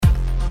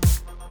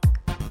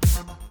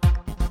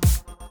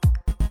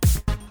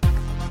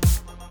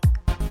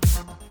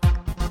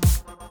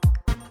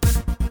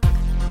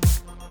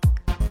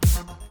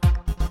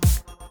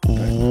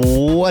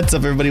What's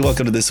up, everybody?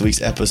 Welcome to this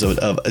week's episode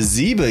of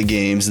Zeba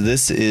Games.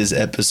 This is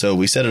episode,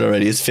 we said it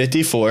already, it's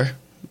 54,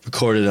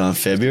 recorded on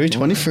February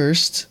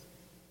 21st,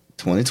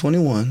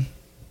 2021.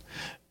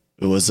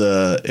 It was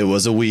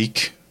a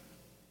week.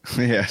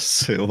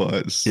 Yes, it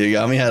was.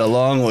 Yagami had a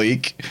long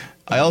week.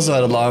 I also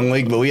had a long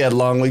week, but we had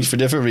long weeks for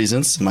different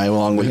reasons. My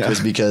long week was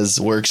because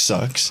work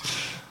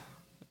sucks.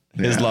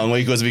 His long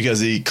week was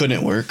because he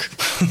couldn't work.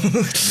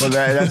 Well,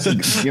 that's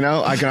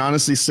I can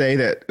honestly say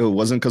that it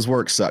wasn't because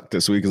work sucked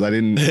this week because I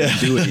didn't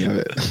do any of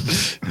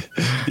it.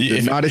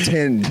 Did not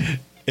attend.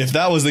 If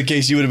that was the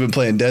case, you would have been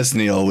playing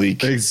Destiny all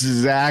week.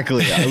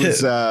 Exactly. I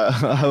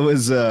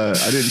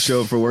didn't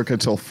show up for work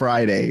until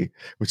Friday,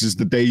 which is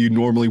the day you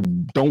normally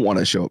don't want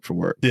to show up for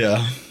work.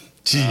 Yeah.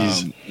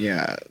 Jeez.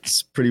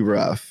 It's pretty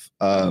rough.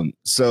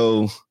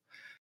 So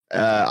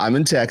I'm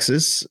in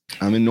Texas.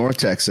 I'm in North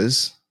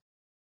Texas.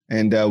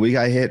 And we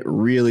got hit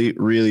really,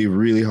 really,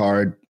 really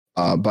hard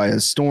by a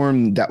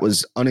storm that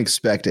was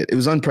unexpected. It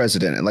was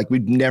unprecedented. Like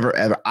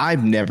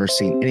I've never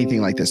seen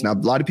anything like this. Now, a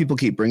lot of people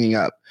keep bringing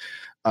up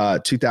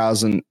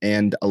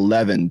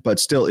 2011,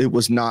 but still, it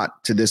was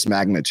not to this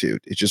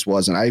magnitude. It just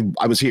wasn't. I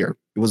was here.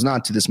 It was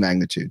not to this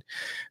magnitude.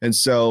 And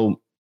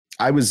so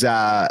I was,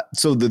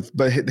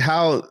 but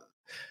how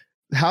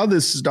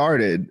this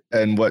started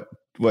and what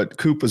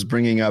Coop was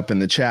bringing up in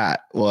the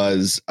chat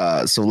was,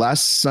 so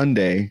last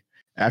Sunday,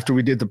 after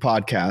we did the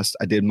podcast,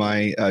 I did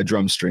my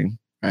drum stream,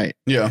 right?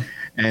 Yeah.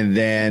 And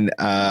then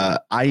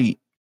I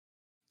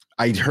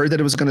heard that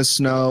it was going to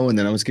snow, and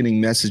then I was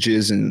getting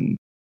messages, and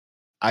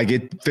I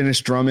get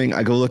finished drumming.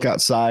 I go look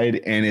outside,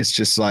 and it's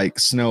just like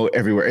snow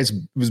everywhere. It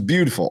was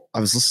beautiful.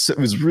 It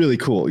was really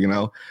cool,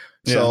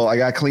 So I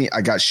got clean.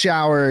 I got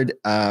showered.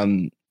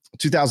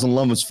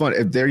 2011 was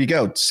fun. There you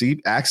go.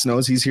 See, Axe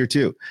knows he's here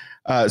too.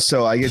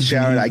 So I get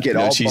showered. I get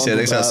all. She said,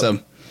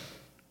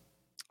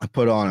 I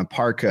put on a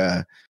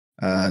parka.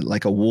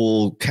 Like a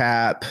wool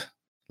cap,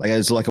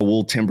 it's like a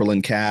wool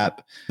Timberland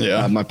cap.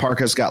 Yeah. My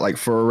parka's got like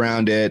fur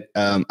around it.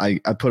 I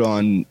put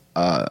on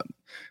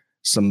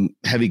some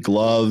heavy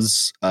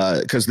gloves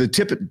because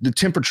the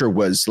temperature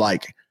was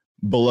like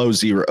below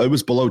zero. It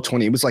was below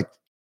 20. It was like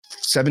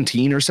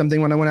 17 or something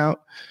when I went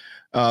out.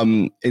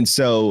 And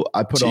so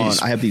I put on.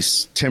 I have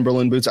these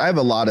Timberland boots. I have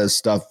a lot of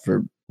stuff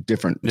for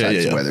different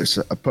types of weather.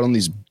 So I put on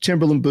these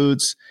Timberland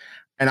boots.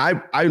 And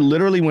I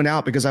literally went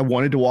out because I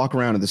wanted to walk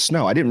around in the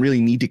snow. I didn't really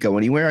need to go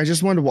anywhere. I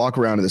just wanted to walk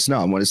around in the snow.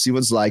 I wanted to see what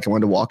it's like. I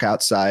wanted to walk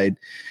outside.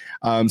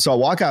 So I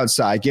walk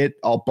outside, get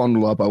all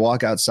bundled up. I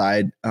walk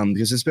outside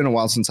because it's been a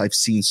while since I've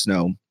seen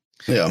snow.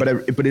 Yeah.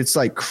 But it's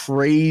like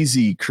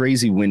crazy,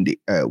 crazy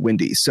windy.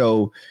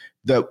 So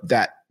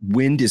that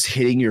wind is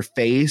hitting your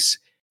face.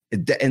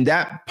 And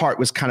that part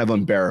was kind of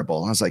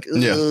unbearable. I was like,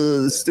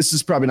 this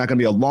is probably not going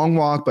to be a long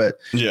walk. But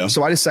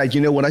so I decided, you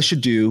know what I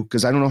should do?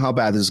 Because I don't know how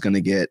bad this is going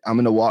to get. I'm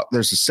going to walk.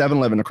 There's a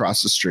 7-Eleven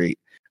across the street.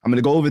 I'm going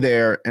to go over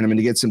there and I'm going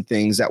to get some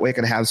things. That way I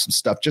can have some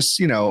stuff.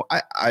 Just,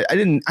 I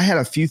had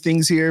a few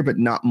things here, but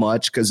not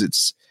much because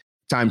it's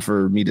time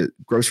for me to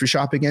grocery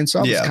shop again. So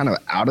I was kind of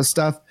out of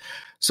stuff.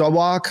 So I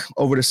walk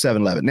over to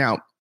 7-Eleven. Now,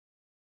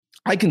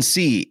 I can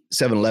see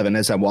 7-Eleven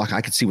as I walk.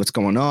 I can see what's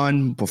going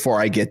on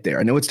before I get there.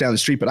 I know it's down the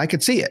street, but I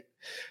could see it.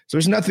 So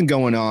there's nothing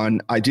going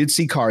on. I did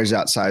see cars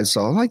outside,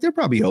 so I'm like, they're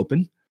probably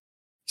open.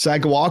 So I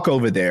can walk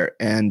over there,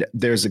 and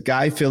there's a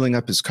guy filling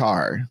up his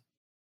car.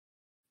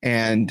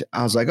 And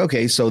I was like,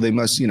 okay, so they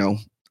must,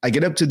 I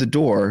get up to the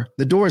door.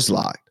 The door's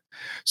locked.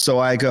 So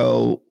I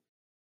go,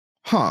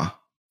 I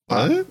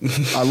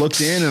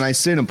looked in, and I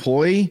see an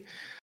employee.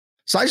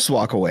 So I just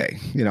walk away.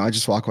 I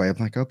just walk away. I'm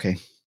like, okay.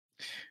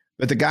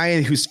 But the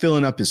guy who's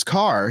filling up his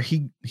car,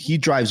 he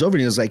drives over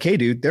and he's like, hey,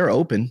 dude, they're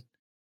open.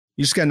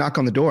 You just got to knock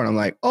on the door. And I'm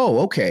like, oh,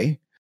 okay.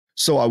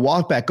 So I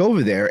walk back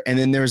over there, and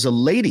then there's a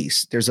lady.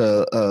 There's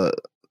a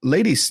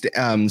lady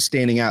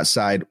standing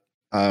outside.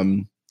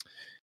 And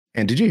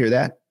did you hear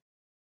that?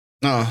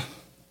 No.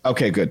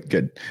 Okay, good.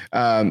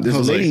 There's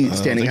a lady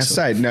standing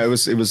outside. So. No,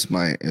 it was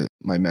my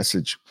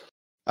message.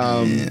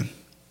 And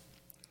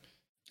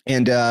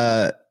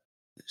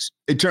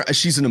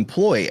she's an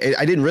employee.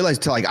 I didn't realize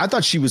till I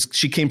thought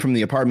she came from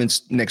the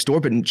apartments next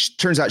door, but it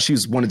turns out she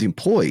was one of the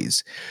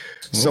employees.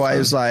 So I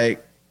was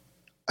like,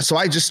 so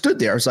I just stood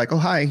there. I was like, oh,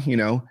 hi,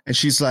 and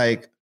she's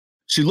like,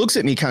 she looks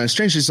at me kind of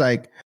strange. She's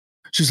like,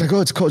 oh,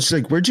 it's cold. She's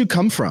like, where'd you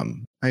come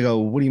from? I go,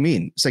 what do you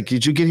mean? It's like,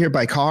 did you get here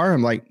by car?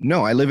 I'm like,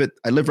 no, I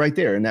live right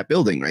there in that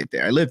building right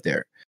there. I live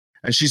there.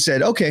 And she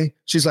said, okay.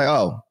 She's like,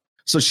 oh,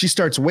 so she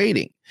starts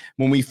waiting.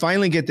 When we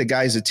finally get the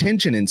guy's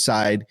attention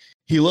inside,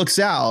 he looks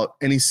out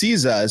and he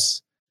sees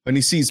us and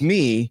he sees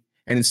me.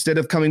 And instead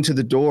of coming to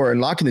the door and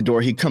locking the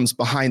door, he comes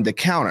behind the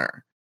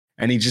counter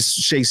and he just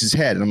shakes his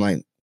head. And I'm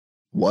like,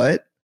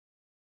 what?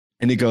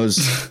 And he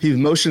goes, he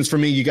motions for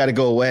me. You got to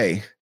go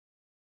away.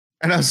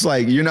 And I was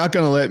like, you're not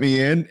going to let me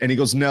in? And he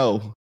goes,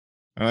 no.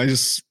 And I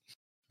just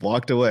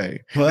walked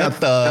away. What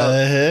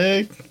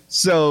the heck?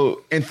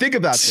 So, and think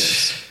about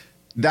this.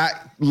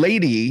 That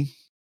lady,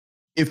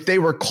 if they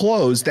were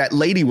closed, that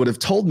lady would have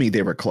told me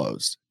they were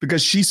closed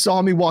because she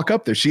saw me walk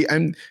up there. She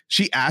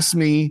asked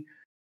me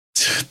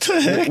What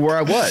the heck? where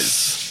I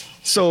was.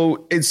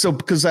 So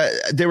because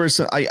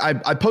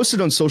I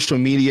posted on social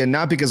media,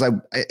 not because I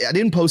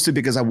didn't post it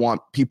because I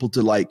want people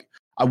to like,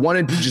 I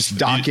wanted to just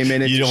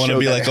document it. You don't want to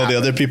be like all the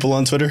other people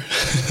on Twitter.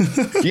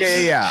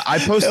 Yeah. I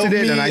posted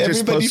it and I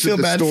just posted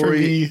the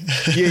story.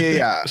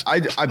 Yeah.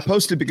 I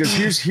posted because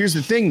here's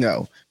the thing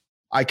though.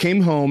 I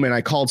came home and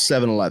I called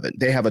 7-Eleven.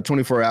 They have a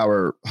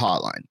 24-hour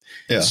hotline.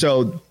 Yeah.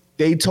 So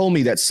they told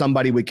me that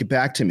somebody would get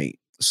back to me.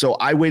 So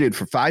I waited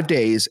for 5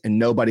 days and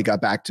nobody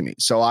got back to me.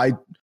 So I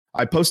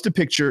posted a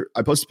picture.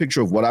 I posted a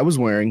picture of what I was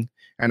wearing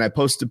and I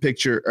posted a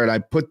picture and I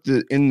put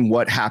in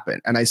what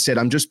happened. And I said,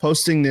 I'm just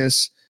posting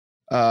this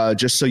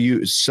just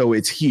so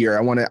it's here.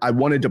 I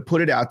wanted to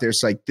put it out there.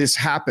 So like this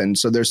happened.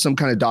 So there's some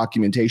kind of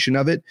documentation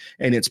of it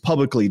and it's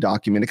publicly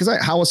documented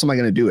because how else am I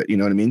going to do it? You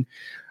know what I mean?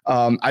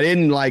 I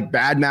didn't like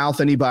badmouth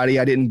anybody.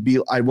 I didn't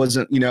go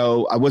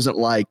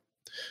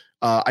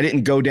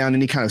down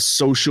any kind of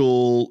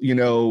social,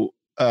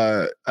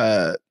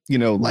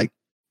 like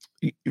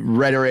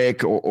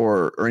rhetoric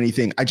or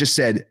anything. I just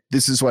said,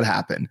 this is what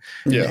happened.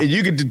 Yeah. And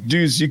you could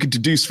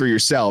deduce for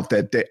yourself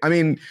that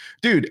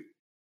dude,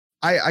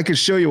 I could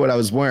show you what I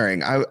was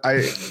wearing.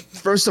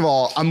 First of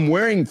all,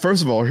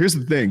 here's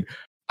the thing.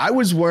 I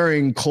was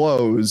wearing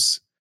clothes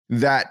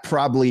that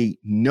probably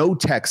no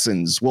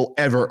Texans will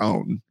ever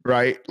own,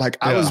 right? Like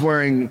I was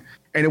wearing,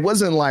 and it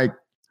wasn't like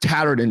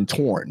tattered and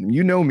torn.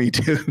 You know me,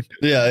 dude.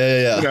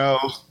 Yeah.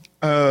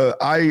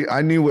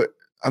 I knew what,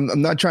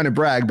 I'm not trying to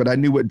brag, but I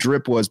knew what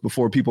drip was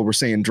before people were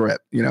saying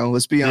drip,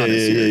 let's be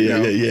honest.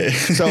 Yeah.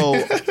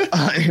 So,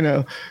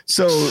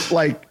 so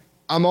like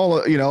I'm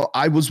all,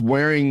 I was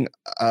wearing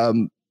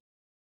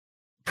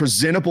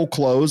presentable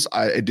clothes.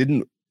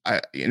 And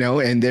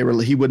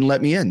he wouldn't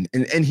let me in.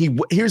 And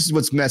here's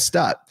what's messed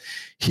up.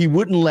 He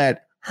wouldn't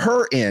let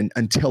her in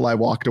until I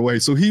walked away.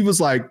 So he was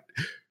like,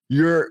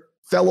 your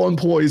fellow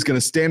employee is going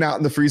to stand out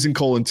in the freezing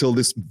cold until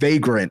this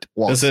vagrant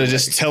walks instead away. Of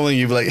just telling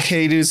you like,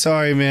 hey dude,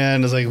 sorry,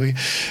 man. It's like, we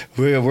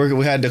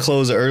had to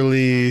close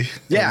early.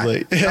 Yeah.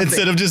 Like,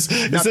 instead of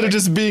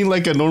just being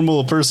like a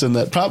normal person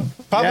that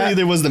probably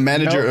there was the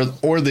manager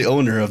or the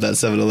owner of that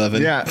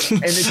 7-Eleven. Yeah.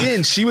 And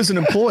again, she was an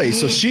employee.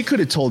 So she could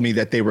have told me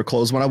that they were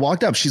closed when I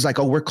walked up. She's like,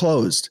 oh, we're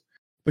closed.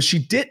 But she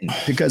didn't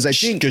because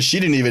because she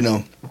didn't even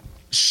know.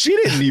 She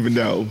didn't even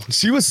know.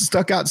 She was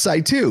stuck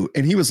outside too.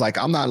 And he was like,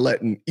 I'm not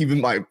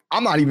even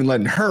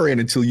letting her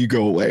in until you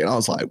go away. And I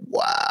was like,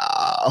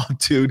 wow,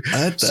 dude.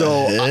 What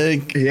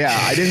the heck?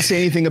 I didn't say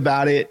anything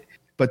about it.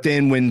 But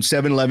then when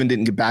 7-Eleven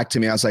didn't get back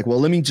to me, I was like, well,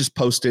 let me just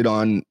post it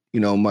on,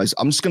 I'm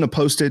just going to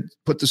post it,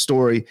 put the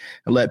story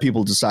and let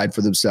people decide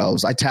for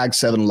themselves. I tagged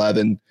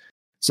 7-Eleven.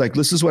 It's like,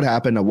 this is what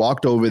happened. I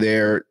walked over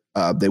there.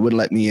 They wouldn't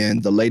let me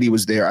in. The lady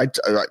was there. I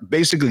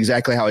basically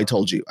exactly how I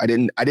told you. I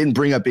didn't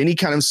bring up any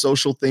kind of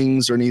social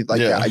things or anything like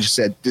that. I just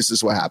said, this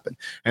is what happened.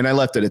 And I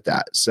left it at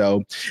that.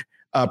 So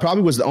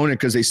probably was the owner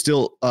because they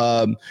still,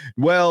 I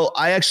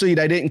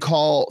didn't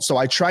call. So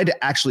I tried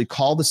to actually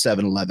call the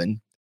 7-Eleven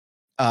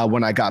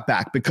when I got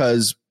back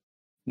because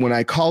when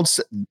I called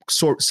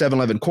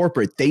 7-Eleven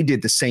corporate, they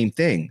did the same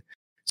thing.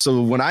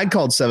 So when I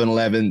called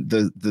 7-Eleven,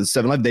 the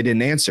 7-Eleven, they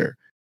didn't answer.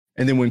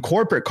 And then when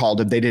corporate called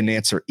them, they didn't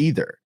answer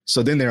either.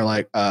 So then they're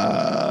like,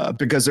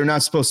 because they're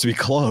not supposed to be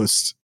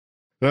closed.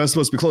 They're not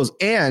supposed to be closed.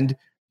 And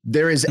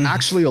there is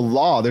actually a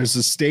law. There's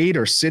a state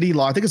or city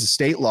law. I think it's a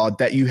state law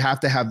that you have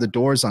to have the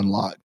doors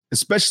unlocked,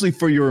 especially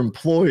for your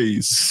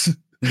employees.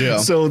 Yeah.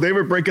 So they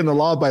were breaking the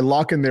law by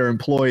locking their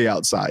employee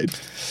outside.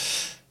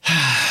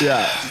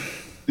 Yeah.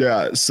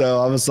 So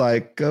I was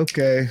like,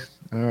 okay.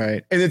 All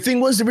right. And the thing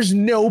was, there was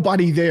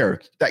nobody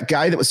there. That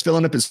guy that was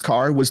filling up his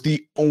car was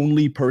the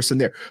only person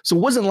there. So it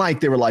wasn't like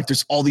they were like,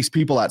 there's all these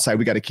people outside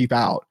we got to keep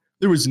out.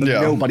 There was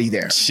nobody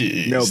there.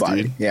 Jeez,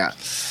 nobody. Dude. Yeah.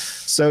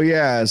 So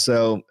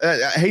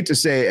I hate to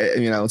say,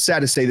 it's sad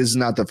to say this is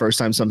not the first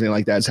time something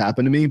like that's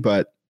happened to me,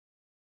 but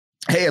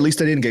hey, at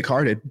least I didn't get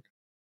carded.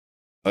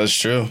 That's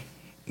true.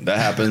 That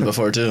happened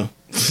before too.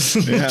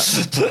 Yeah.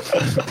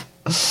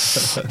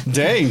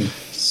 Dang.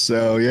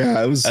 So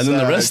it was. And then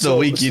the rest of the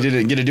week you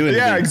didn't get to do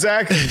anything. Yeah,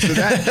 exactly. So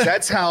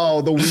that's how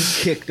the week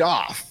kicked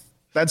off.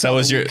 That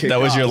was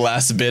your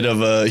last bit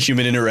of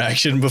human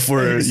interaction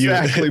before you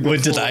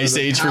went to the Ice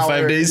Age for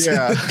 5 days.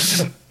 Yeah.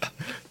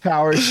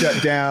 Power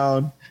shut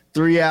down.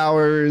 3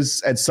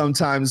 hours, at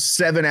sometimes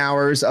 7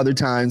 hours. Other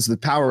times the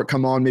power would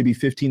come on maybe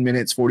 15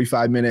 minutes,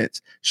 45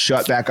 minutes,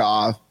 shut back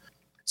off.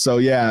 So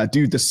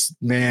dude,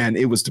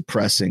 it was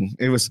depressing.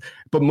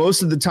 But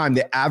most of the time,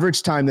 the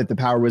average time that the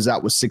power was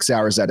out was 6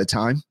 hours at a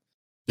time.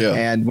 Yeah.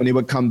 And when it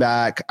would come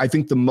back, I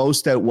think the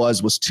most that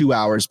was 2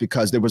 hours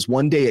because there was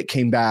one day it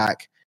came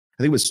back.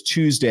 I think it was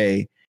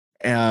Tuesday.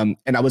 And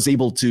I was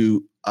able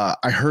to,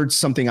 I heard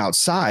something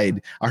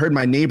outside. I heard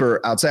my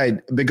neighbor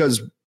outside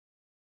because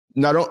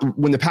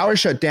when the power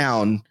shut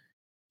down,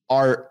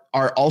 our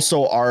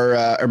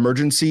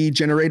emergency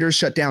generators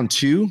shut down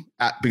too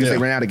because they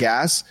ran out of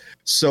gas.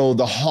 So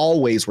the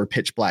hallways were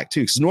pitch black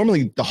too. Because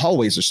normally the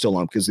hallways are still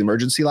on because the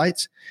emergency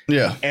lights.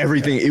 Yeah.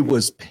 Everything, it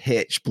was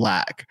pitch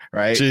black,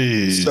 right?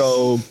 Jeez.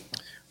 So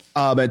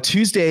But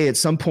Tuesday at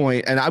some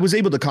point, and I was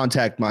able to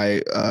contact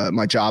my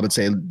my job and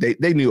say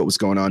they knew what was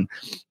going on.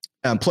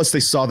 Plus, they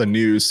saw the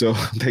news, so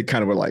they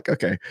kind of were like,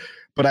 okay.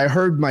 But I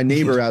heard my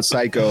neighbor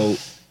outside go,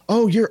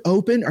 "Oh, you're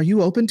open? Are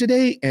you open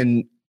today?"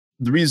 And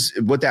the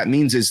reason, what that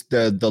means is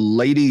the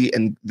lady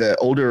and the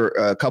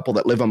older couple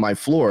that live on my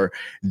floor,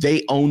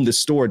 they own the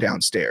store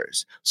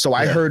downstairs. So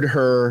I heard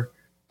her.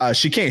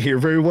 She can't hear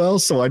very well,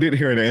 so I didn't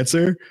hear an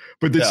answer.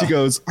 But then she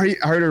goes, I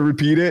heard her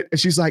repeat it, and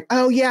she's like,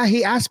 "Oh yeah,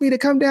 he asked me to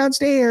come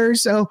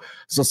downstairs." So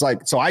it's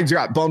like, so I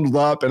got bundled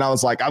up, and I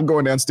was like, "I'm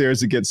going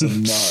downstairs to get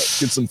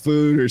some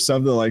food or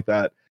something like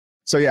that."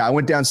 So yeah, I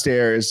went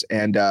downstairs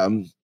and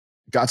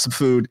got some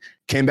food.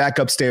 Came back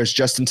upstairs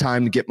just in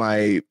time to get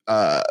my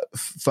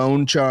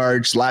phone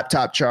charged,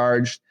 laptop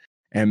charged,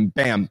 and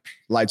bam,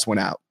 lights went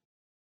out.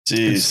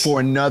 Jeez. For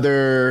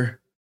another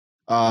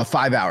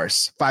 5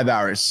 hours. 5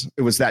 hours.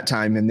 It was that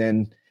time. And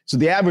then, so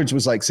the average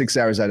was like 6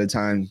 hours at a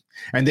time.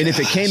 And then if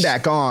it came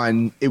back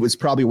on, it was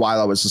probably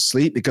while I was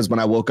asleep, because when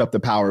I woke up, the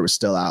power was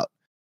still out.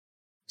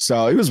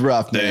 So it was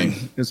rough, man.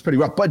 It was pretty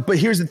rough. But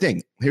here's the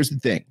thing.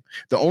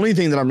 The only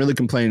thing that I'm really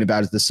complaining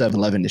about is the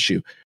 7-Eleven issue.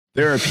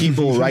 There are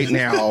people right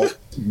now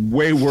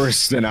way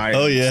worse than I am.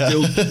 Oh, yeah.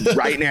 Still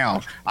right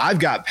now. I've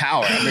got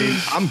power. I mean,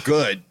 I'm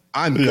good.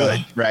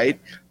 Good, right?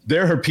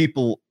 There are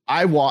people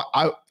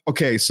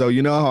okay, so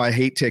you know how I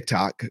hate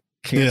TikTok.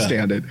 Can't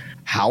stand it.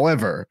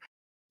 However,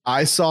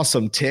 I saw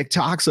some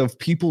TikToks of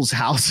people's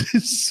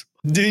houses.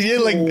 Dude, yeah,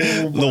 like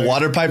the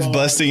water pipes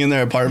busting in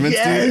their apartments,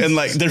 dude, and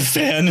like their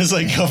fan is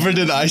like covered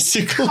in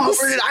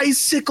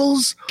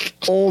icicles.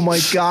 Oh my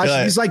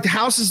gosh. He's like, the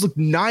houses look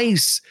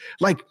nice.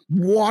 Like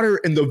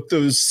water, and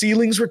the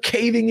ceilings were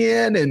caving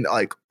in, and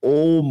like,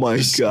 oh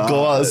my God.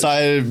 Go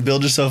outside and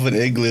build yourself an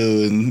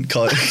igloo and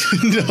call it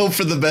hope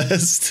for the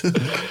best.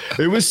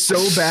 It was so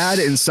bad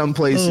in some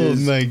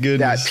places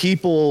that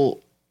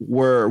people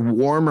were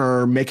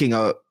warmer making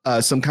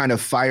some kind of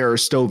fire or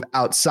stove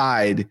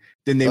outside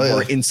than they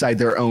were inside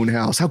their own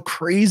house. How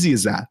crazy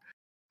is that?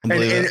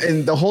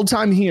 And the whole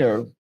time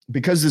here,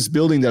 because this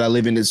building that I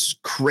live in is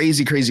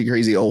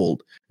crazy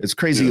old. It's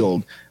crazy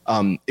old.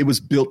 It was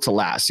built to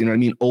last. You know what I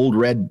mean? Old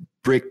red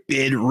brick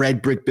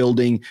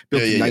building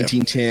built in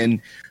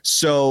 1910.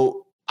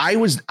 So I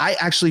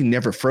actually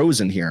never froze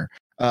in here.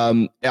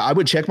 I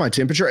would check my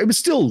temperature. It was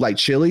still like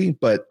chilly,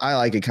 but I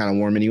like it kind of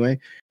warm anyway.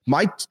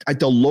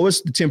 The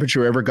lowest the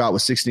temperature ever got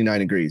was 69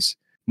 degrees.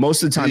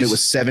 Most of the time it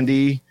was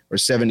 70 or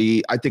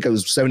 70. I think it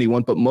was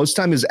 71, but most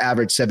time it was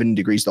average 70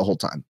 degrees the whole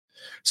time.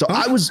 So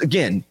I was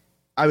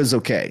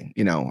okay.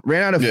 You know,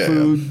 ran out of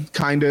food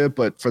kind of,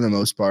 but for the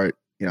most part,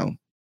 you know.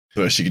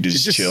 What you could do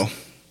just chill.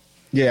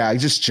 Yeah, I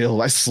just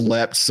chilled. I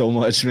slept so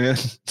much, man.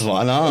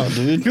 Why not,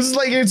 dude? Because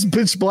it's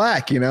pitch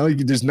black, you know.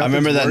 There's nothing. I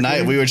remember that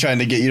night we were trying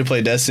to get you to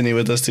play Destiny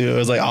with us too.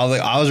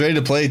 I was ready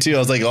to play too. I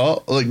was like,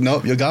 oh, like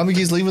nope,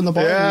 Yagamiki's leaving the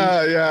party.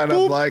 Yeah, and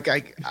I'm like,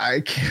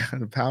 I can't.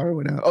 The power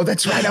went out. Oh,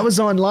 that's right. I was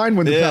online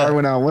when the power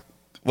went out.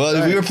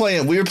 Well, we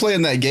were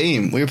playing that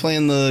game. We were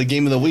playing the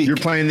game of the week. You're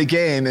playing the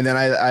game, and then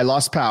I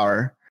lost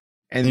power.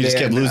 And you just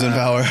kept losing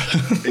power.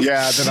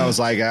 Yeah, then I was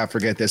like,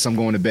 forget this. I'm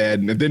going to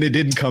bed. And then it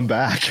didn't come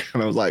back.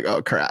 And I was like,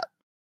 oh, crap.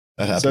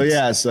 That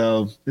happens.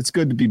 So it's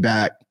good to be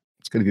back.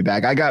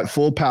 I got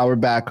full power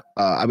back,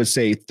 I would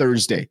say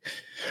Thursday.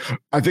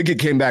 I think it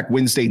came back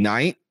Wednesday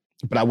night,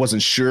 but I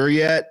wasn't sure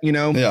yet, you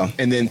know? Yeah.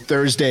 And then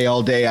Thursday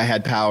all day I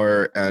had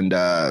power, and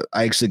I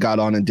actually got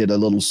on and did a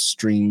little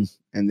stream.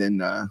 And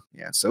then,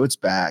 so it's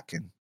back.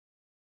 And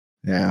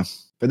yeah.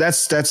 But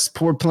that's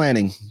poor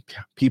planning.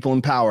 People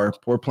in power,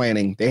 poor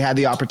planning. They had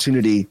the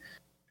opportunity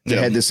to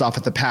head this off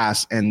at the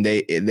pass, and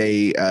they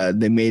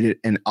made it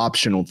an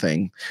optional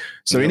thing.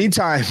 So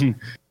anytime,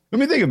 let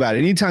me think about it.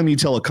 Anytime you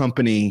tell a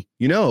company,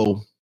 you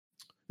know,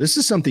 this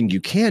is something you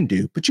can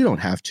do, but you don't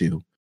have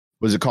to.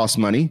 Does it cost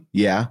money?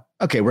 Yeah.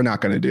 Okay, we're not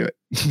going to do it.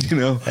 You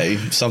know. Hey,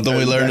 something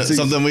we learn.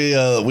 Something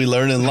we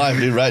learn in life,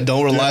 dude. Right?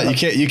 Don't rely.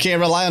 You can't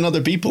rely on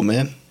other people,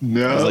 man.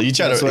 No. So you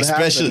try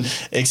to,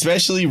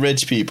 especially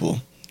rich people.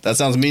 That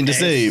sounds mean to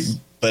say,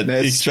 but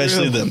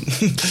especially them,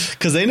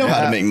 because they know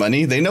how to make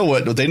money. They know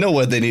what they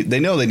need. They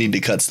know they need to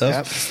cut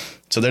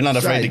stuff, so they're not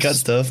afraid to cut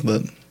stuff.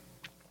 But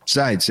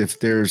besides, if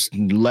there's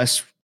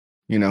less,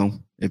 you know,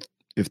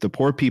 if the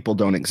poor people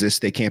don't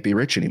exist, they can't be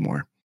rich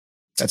anymore.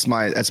 That's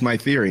my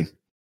theory.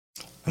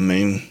 I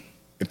mean,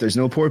 if there's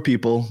no poor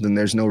people, then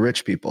there's no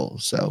rich people.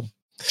 So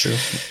true.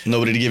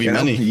 Nobody to give you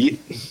money. Yin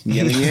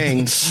and yang.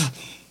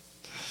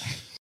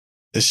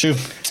 It's true.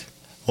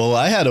 Well,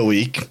 I had a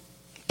week.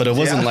 But it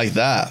wasn't like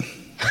that.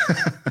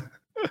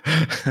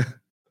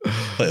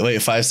 wait,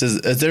 Five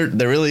says,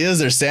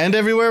 there's sand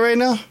everywhere right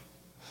now?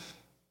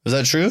 Is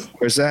that true?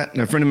 Where's that?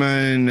 A friend of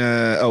mine,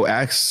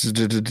 Axe,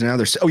 now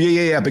there's,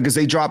 yeah, because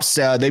they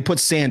they put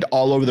sand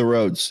all over the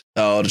roads.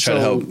 Oh, to try to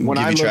help give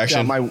you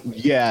traction.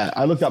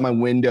 I looked out my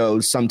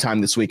window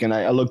sometime this week, and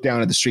I looked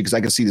down at the street because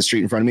I could see the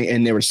street in front of me,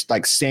 and there was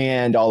like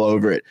sand all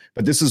over it.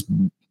 But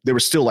there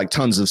was still like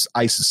tons of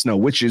ice and snow,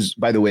 which is,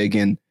 by the way,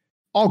 again,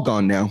 all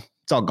gone now.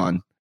 It's all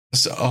gone.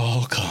 It's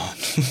all gone.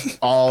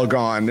 All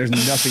gone. There's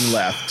nothing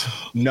left.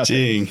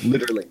 Nothing. Dang.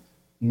 Literally.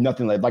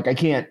 Nothing like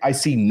I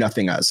see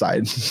nothing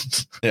outside.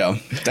 Yeah.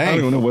 I Dang. don't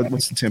even know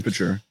what's the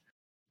temperature.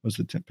 What's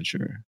the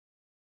temperature?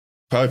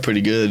 Probably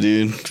pretty good,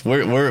 dude.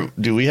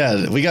 Dude,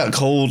 we got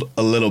cold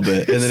a little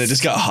bit and then it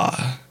just got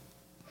hot.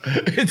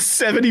 It's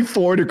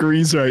 74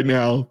 degrees right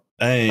now.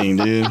 Dang,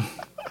 dude.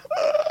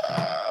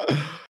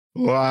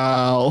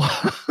 Wow.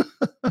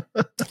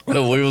 What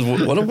a weird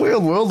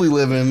world we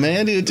live in,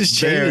 man. Dude, it just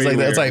changes Very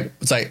like that. weird.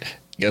 It's like,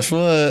 guess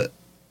what?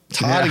 It's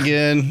hot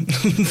again.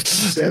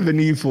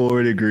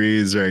 74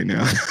 degrees right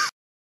now.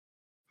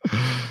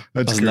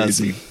 That's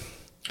crazy. Nuts.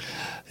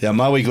 Yeah,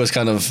 my week was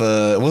kind of,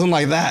 it wasn't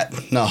like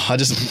that. No, I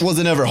just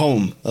wasn't ever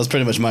home. That was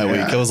pretty much my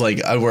week. It was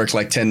like, I'd work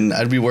like 10,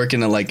 I'd be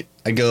working at like,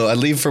 I'd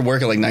leave for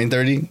work at like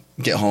 9:30,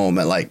 get home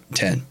at like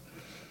 10.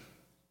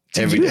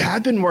 Every You day.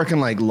 have been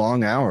working like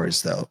long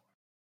hours though.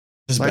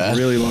 It's Like bad.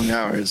 really long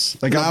hours.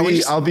 Like Nah,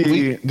 I'll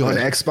be go on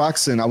ahead.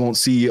 Xbox and I won't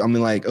see. I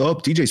mean, like, oh,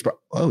 DJ's.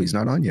 He's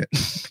not on yet.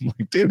 I'm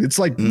like, dude, it's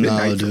like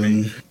midnight for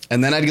me. dude.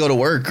 And then I'd go to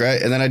work,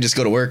 right? And then I'd just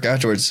go to work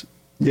afterwards.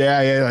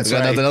 Yeah, that's I got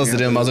right. nothing else to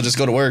do. I might as well just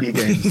go to work. E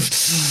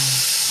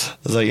I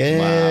was like,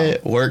 hey,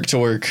 work to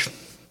work.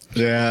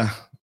 Yeah.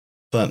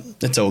 But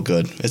it's all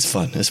good. It's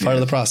fun. It's part of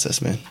the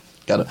process, man.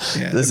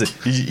 Listen,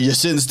 you're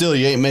sitting still,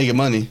 you ain't making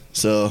money.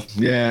 So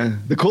Yeah.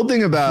 The cool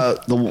thing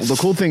about the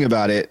cool thing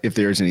about it, if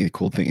there's anything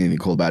cool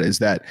about it, is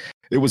that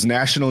it was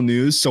national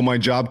news, so my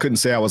job couldn't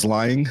say I was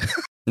lying.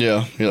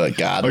 yeah, you're like,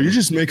 God. Oh, you're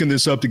just making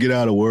this up to get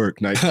out of work.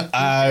 Like,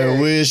 I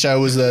wish I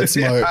was that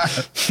smart.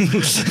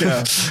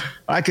 yeah.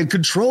 I could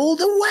control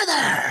the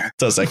weather.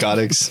 So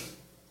psychotics.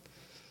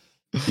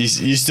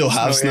 You still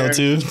have snow here.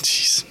 too?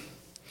 Jeez.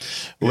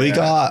 We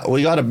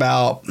got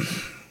about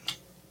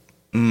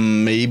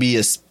maybe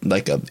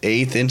like a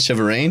 1/8 inch of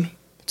rain.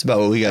 It's about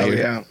what we got Oh here.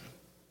 yeah.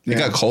 It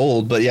got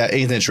cold, but yeah,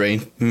 1/8 inch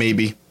rain.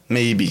 Maybe.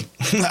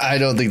 I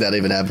don't think that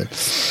even happened.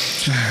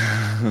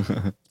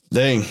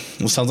 Dang.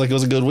 Well, sounds like it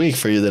was a good week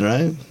for you then,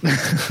 right?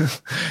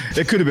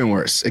 It could have been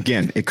worse.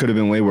 Again, it could have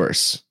been way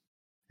worse.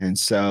 And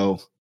so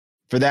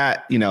for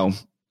that,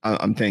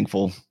 I'm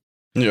thankful.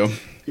 Yeah.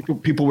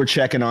 People were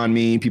checking on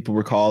me. People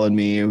were calling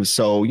me. It was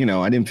so,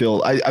 I didn't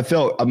feel, I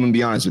felt, I'm going to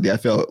be honest with you. I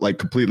felt like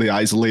completely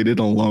isolated and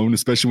alone,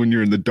 especially when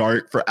you're in the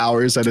dark for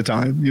hours at a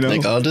time,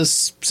 Like, I'll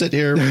just sit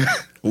here,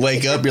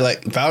 wake up. You're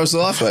like, power's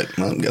still off. Like,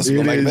 well, I guess I'll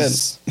go back to bed.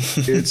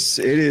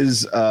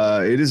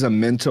 It is a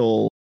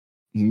mental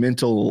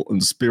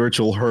and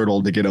spiritual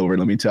hurdle to get over.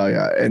 Let me tell you.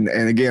 And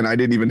again, I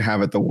didn't even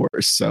have it the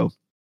worst. So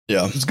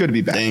Yeah. it's good to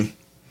be back. Dang.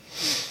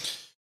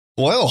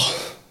 Well,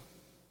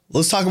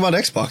 let's talk about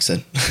Xbox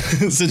then.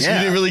 Since you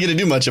didn't really get to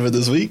do much of it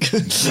this week.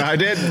 I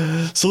did.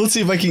 So let's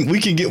see if we're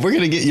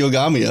gonna get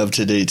Yogami up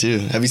today too.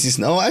 Have you seen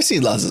snow? I've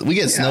seen lots of, we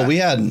get snow. We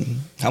had,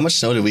 how much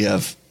snow did we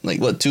have? Like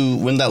what,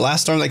 when that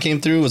last storm that came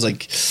through was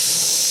like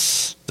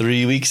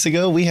 3 weeks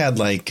ago, we had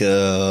like,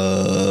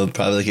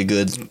 probably like a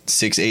good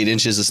 6-8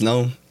 inches of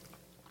snow.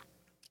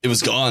 It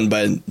was gone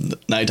by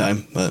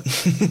nighttime, but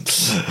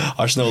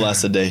our snow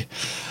lasted a day.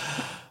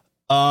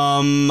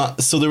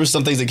 So there were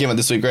some things that came out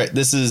this week, right?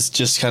 This is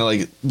just kind of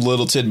like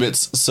little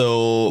tidbits.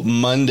 So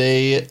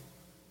Monday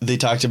they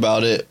talked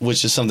about it,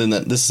 which is something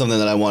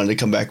that I wanted to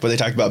come back, but they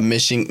talked about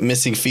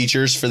missing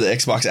features for the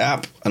Xbox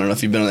app. I don't know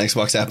if you've been on the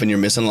Xbox app and you're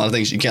missing a lot of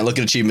things. You can't look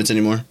at achievements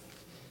anymore.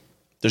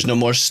 There's no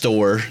more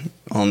store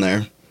on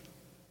there.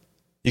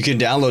 You can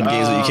download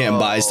games, but you can't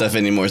buy stuff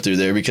anymore through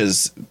there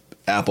because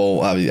Apple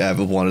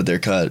wanted their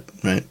cut,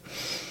 right?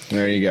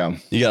 There you go.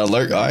 You got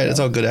alert. All right, that's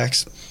all good,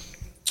 X.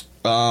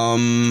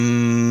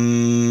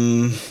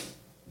 And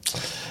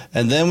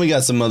then we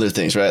got some other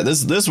things, right?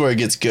 This is where it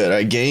gets good.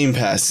 Right? Game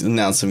Pass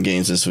announced some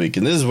games this week,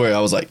 and this is where I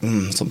was like,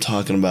 that's what I'm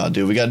talking about,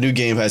 dude. We got new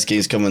Game Pass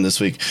games coming this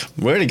week.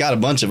 We already got a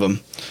bunch of them,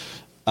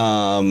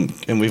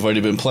 and we've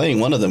already been playing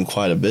one of them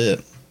quite a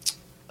bit.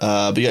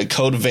 But you got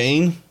Code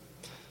Vein.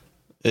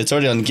 It's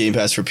already on Game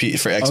Pass for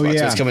Xbox. So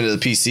it's coming to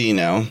the PC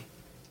now.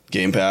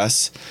 Game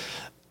Pass.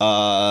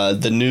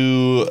 The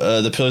new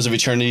the Pillars of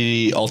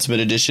Eternity Ultimate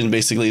Edition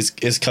basically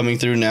is coming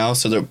through now.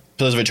 So the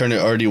Pillars of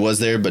Eternity already was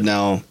there, but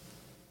now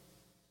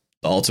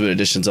the Ultimate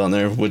Edition's on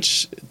there,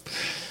 which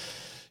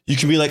you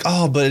can be like,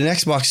 oh, but an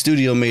Xbox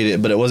studio made it,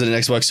 but it wasn't an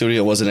Xbox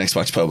studio, it wasn't an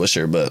Xbox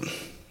publisher. But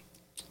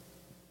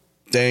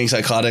dang,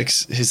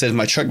 Psychotics, he said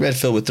my truck bed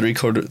filled with three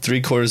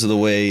quarters of the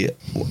way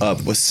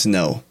up with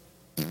snow.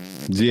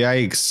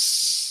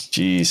 Yikes.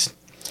 Jeez.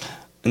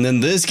 And then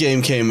this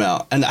game came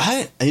out, and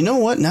you know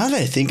what? Now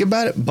that I think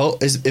about it,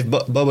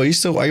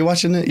 Bubba, are you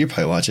watching it? You're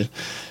probably watching.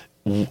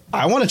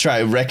 I want to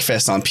try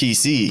Wreckfest on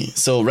PC.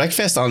 So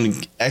Wreckfest on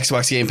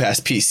Xbox Game Pass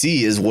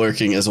PC is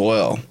working as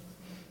well.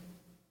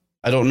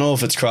 I don't know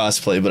if it's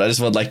crossplay, but I just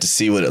would like to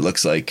see what it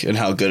looks like and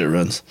how good it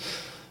runs.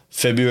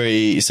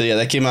 February. So yeah,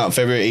 that came out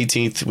February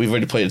 18th. We've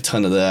already played a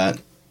ton of that.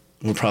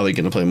 We're probably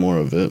going to play more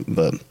of it,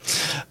 but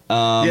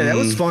yeah, that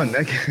was fun.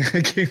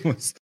 That game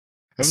was.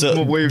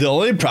 So the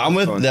only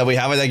problem that we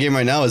have with that game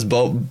right now is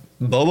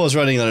Bobo's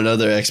running on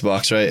another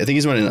Xbox, right? I think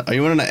he's running. Are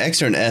you running an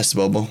X or an S,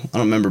 Bobo? I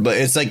don't remember, but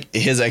it's like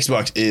his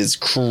Xbox is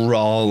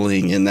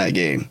crawling in that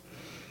game.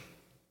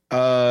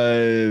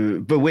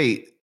 But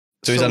wait,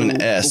 So he's on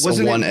an S, a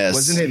 1S.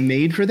 Wasn't it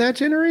made for that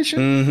generation?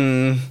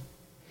 Mm-hmm.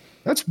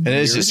 That's and weird.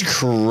 it's just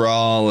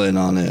crawling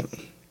on it.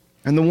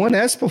 And the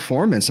 1S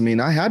performance, I mean,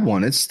 I had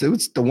one. It was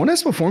the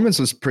 1S performance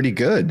was pretty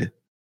good.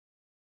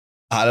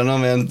 I don't know,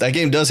 man. That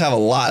game does have a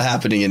lot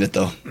happening in it,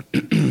 though.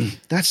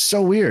 That's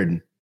so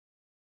weird.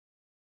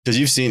 Because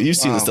you've seen the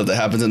stuff that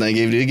happens in that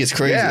game. Dude. It gets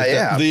crazy.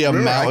 Yeah. The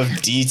amount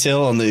of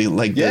detail on the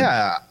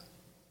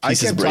I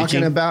kept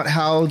talking about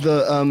how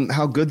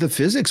how good the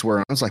physics were.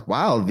 I was like,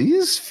 wow,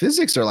 these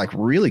physics are like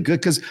really good.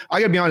 Because I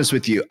gotta be honest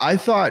with you, I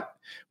thought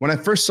when I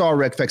first saw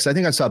Wreckfest, I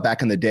think I saw it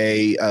back in the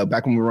day,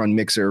 back when we were on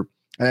Mixer.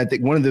 And I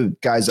think one of the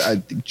guys,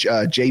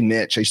 Jay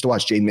Mitch, I used to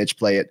watch Jay Mitch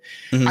play it.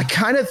 Mm-hmm. I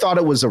kind of thought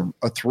it was a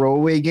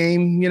throwaway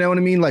game. You know what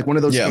I mean? Like one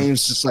of those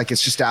games, just like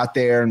it's just out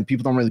there and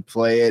people don't really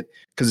play it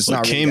because it's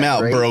not. It came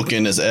out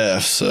broken as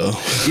F. So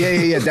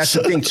yeah. That's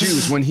the thing too.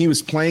 Is when he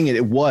was playing it,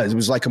 it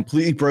was like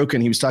completely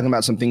broken. He was talking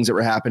about some things that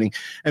were happening,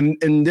 and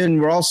then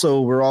we're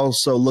also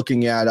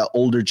looking at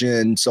older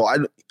gen. So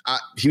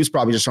he was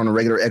probably just on a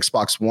regular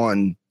Xbox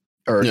One,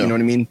 or you know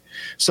what I mean.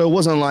 So it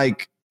wasn't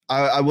like.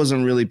 I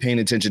wasn't really paying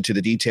attention to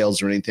the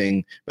details or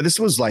anything, but this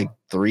was like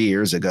 3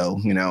 years ago,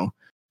 you know?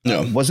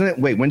 No. Wasn't it?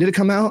 Wait, when did it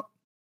come out?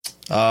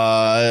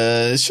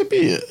 It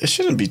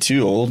shouldn't be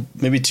too old.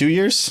 Maybe 2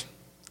 years?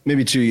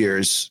 Maybe 2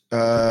 years.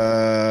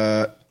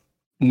 No,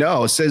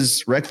 it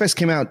says Wreckfest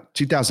came out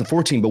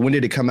 2014, but when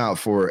did it come out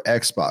for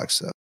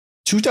Xbox?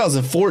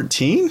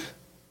 2014?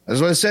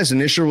 That's what it says.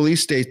 Initial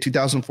release date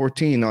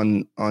 2014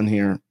 on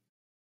here.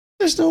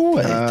 There's no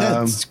way.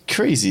 That's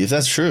crazy. If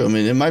that's true, I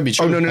mean, it might be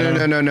true. Oh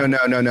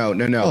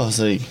no. Oh,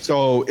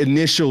 so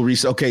initial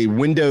release. Okay,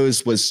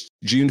 Windows was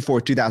June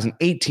 4th,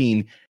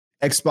 2018.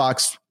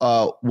 Xbox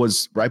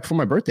was right before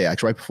my birthday,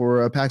 actually, right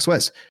before PAX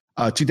West,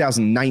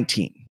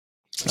 2019.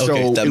 Okay,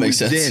 so that makes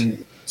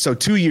sense. So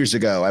 2 years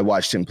ago, I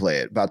watched him play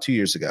it. About 2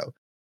 years ago,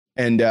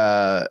 and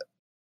I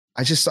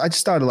just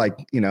thought like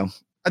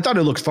I thought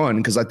it looked fun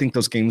because I think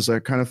those games are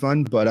kind of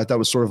fun, but I thought it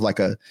was sort of like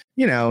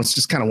it's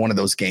just kind of one of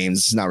those games.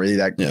 It's not really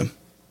that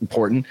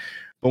important.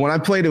 But when I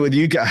played it with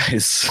you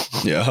guys.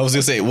 Yeah, I was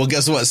going to say, well,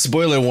 guess what?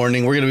 Spoiler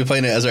warning. We're going to be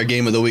playing it as our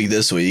game of the week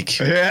this week.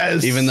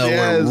 Yes. Even though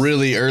we're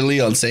really early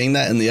on saying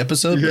that in the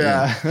episode.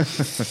 Yeah.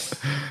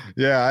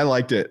 Yeah, I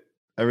liked it.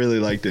 I really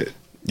liked it.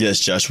 Yes,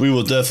 Josh. We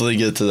will definitely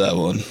get to that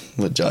one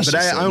with Josh. But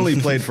I only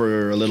played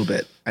for a little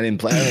bit. I only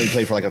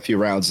played for like a few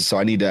rounds, so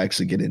I need to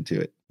actually get into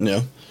it.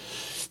 Yeah.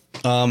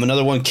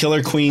 Another one,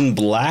 Killer Queen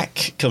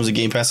Black, comes to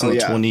Game Pass on the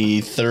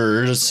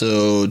 23rd,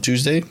 so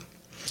Tuesday.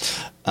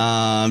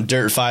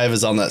 Dirt 5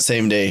 is on that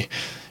same day.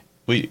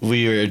 We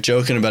were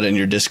joking about it in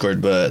your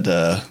Discord, but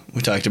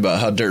we talked about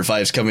how Dirt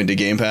 5 is coming to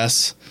Game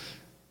Pass.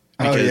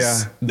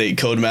 Because the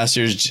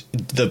Codemasters,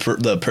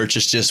 the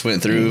purchase just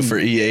went through for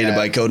EA to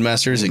buy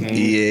Codemasters, and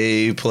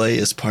EA Play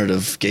is part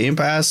of Game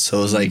Pass. So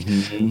it was like,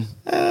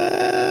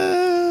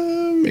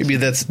 maybe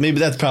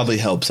that probably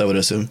helps, I would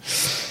assume.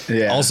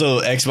 Yeah.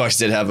 Also, Xbox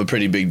did have a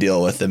pretty big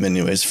deal with them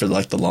anyways for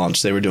like the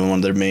launch. They were doing one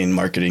of their main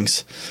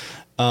marketings.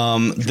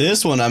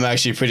 This one I'm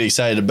actually pretty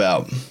excited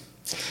about.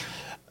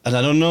 And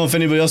I don't know if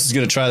anybody else is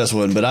going to try this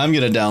one, but I'm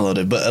going to download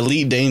it. But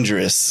Elite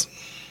Dangerous.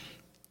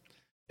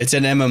 It's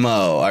an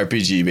MMO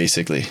RPG,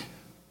 basically.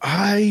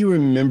 I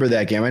remember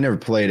that game. I never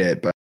played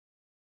it, but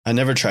I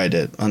never tried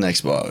it on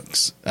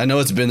Xbox. I know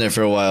it's been there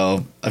for a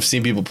while. I've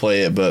seen people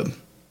play it, but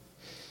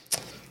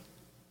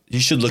you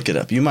should look it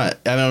up. You might.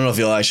 I don't know if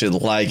you'll actually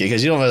like it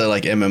because you don't really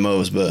like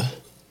MMOs, but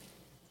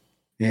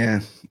yeah,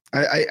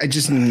 I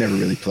just never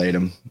really played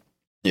them.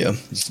 Yeah,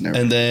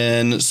 and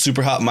then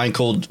Super Hot Mind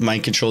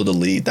Control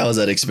Elite. That was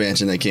that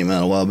expansion that came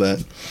out a while back.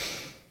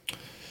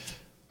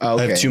 Oh,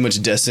 okay. I have too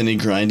much Destiny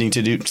grinding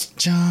to do.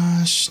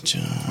 Josh.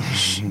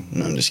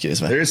 No, I'm just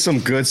kidding. There's some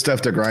good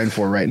stuff to grind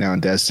for right now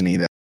in Destiny.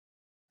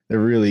 There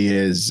really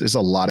is. There's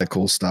a lot of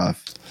cool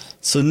stuff.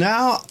 So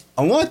now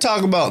I want to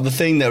talk about the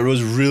thing that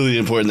was really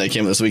important that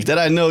came this week that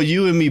I know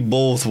you and me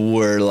both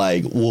were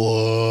like,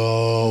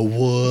 whoa,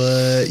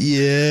 what?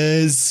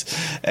 Yes.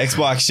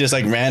 Xbox just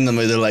like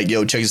randomly, they're like,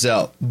 yo, check this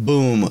out.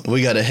 Boom.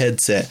 We got a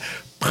headset.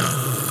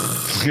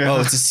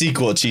 Oh, it's a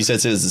sequel. She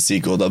says it is a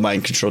sequel, the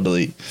Mind Control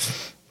Delete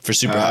for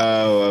Super Hot.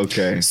 Oh,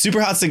 okay.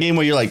 Super Hot's the game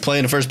where you're like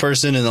playing the first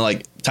person and then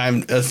like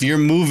time, if you're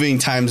moving,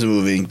 time's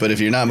moving. But if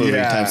you're not moving,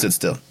 time sits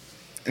still.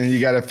 And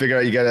you got to figure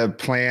out, you got to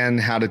plan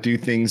how to do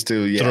things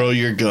to throw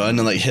your gun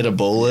and like hit a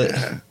bullet,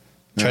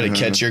 try to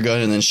catch your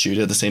gun and then shoot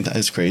it at the same time.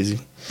 It's crazy.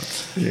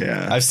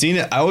 Yeah. I've seen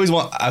it.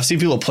 I've seen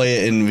people play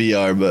it in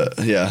VR,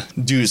 but yeah,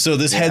 dude. So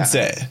this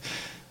headset,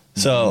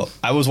 so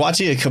I was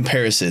watching a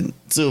comparison.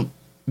 So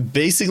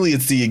basically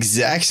it's the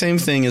exact same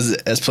thing as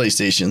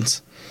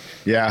PlayStation's.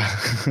 Yeah.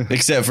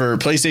 Except for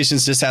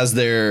PlayStation's just has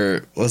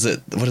their, what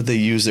did they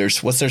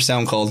use? What's their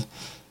sound called?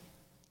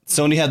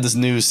 Sony had this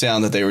new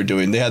sound that they were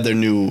doing. They had their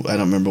new, I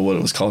don't remember what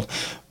it was called,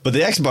 but the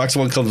Xbox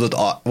one comes with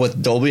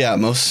Dolby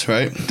Atmos,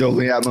 right?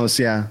 Dolby Atmos,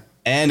 yeah.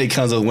 And it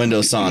comes with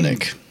Windows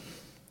Sonic,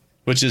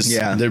 which is,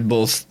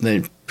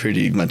 they're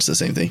pretty much the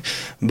same thing.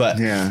 But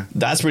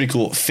that's pretty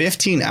cool.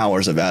 15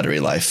 hours of battery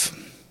life.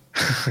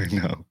 I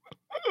know.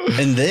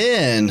 And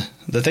then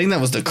the thing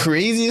that was the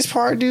craziest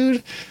part,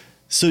 dude.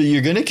 So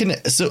you're gonna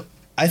connect. So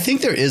I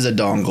think there is a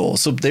dongle.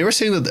 So they were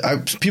saying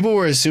that people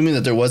were assuming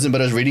that there wasn't,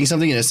 but I was reading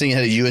something and it's saying it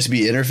had a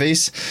USB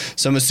interface.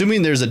 So I'm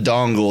assuming there's a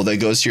dongle that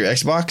goes to your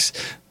Xbox.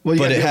 Well,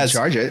 but it has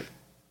charge it.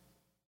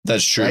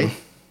 That's true. Right?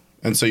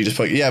 And so you just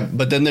plug, yeah.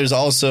 But then there's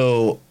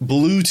also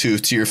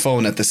Bluetooth to your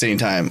phone at the same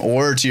time,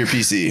 or to your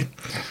PC,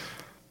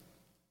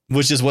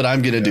 which is what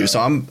I'm gonna do. So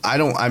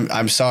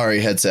I'm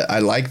sorry, headset. I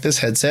like this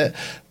headset,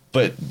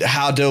 but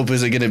how dope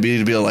is it gonna be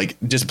to be able to like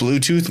just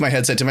Bluetooth my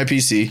headset to my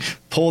PC,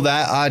 pull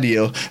that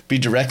audio, be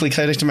directly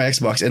connected to my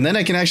Xbox, and then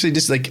I can actually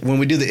just like when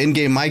we do the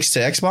in-game mics to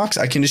Xbox,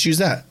 I can just use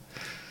that.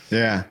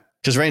 Yeah.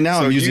 Because right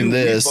now I'm using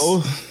this.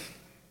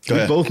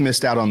 We both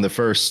missed out on the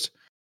first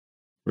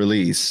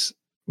release.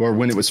 Or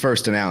when it was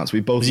first announced, we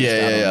both The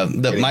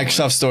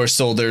Microsoft Store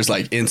sold theirs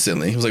like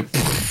instantly. It was like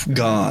poof,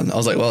 gone. I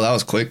was like, well, that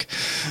was quick.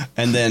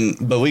 And then,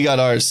 but we got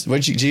ours.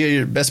 Did you get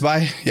your Best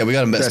Buy? Yeah, we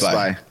got them Best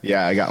Buy.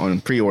 Yeah, I got one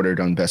pre-ordered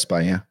on Best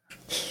Buy. Yeah,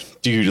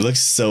 dude, it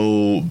looks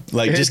so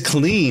like just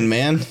clean,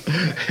 man.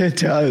 It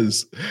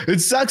does. It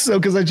sucks though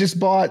because I just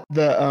bought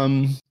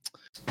the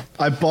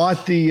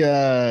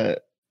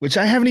which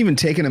I haven't even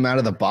taken them out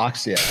of the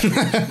box yet.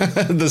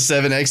 The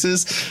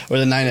 7Xs or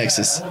the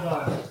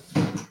 9Xs.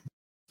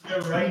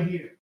 Right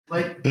here.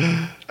 Like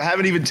I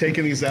haven't even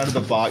taken these out of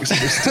the box.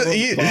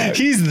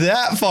 He's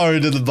that far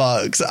into the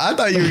box. I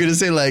thought you were gonna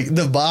say like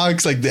the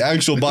box, like the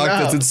actual box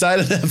that's inside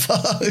of that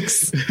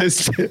box.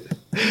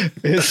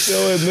 It's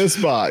still in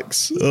this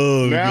box.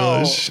 Oh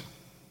gosh.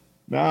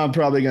 Now I'm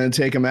probably gonna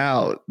take them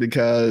out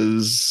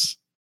because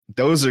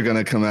those are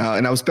gonna come out.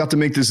 And I was about to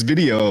make this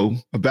video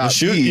about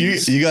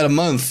these. You got a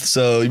month,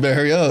 so you better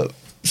hurry up.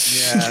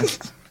 Yeah.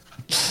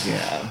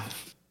 Yeah.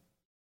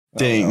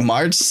 Dang,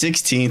 March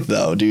 16th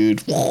though,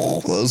 dude.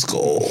 Let's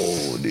go,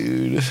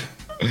 dude.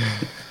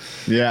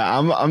 Yeah,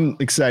 I'm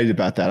excited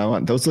about that.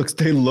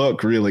 They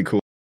look really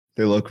cool.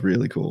 They look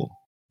really cool.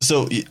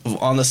 So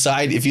on the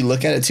side, if you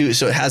look at it too,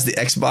 so it has the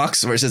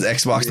Xbox where it says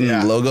Xbox and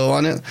the logo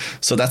on it.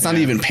 So that's not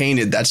even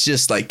painted. That's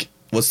just like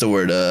what's the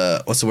word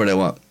I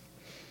want?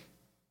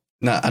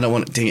 No, I don't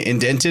want it. Dang it,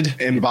 indented,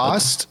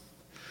 embossed.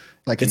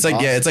 Like it's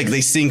embossed? It's like they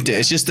synced it.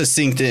 It's just the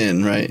synced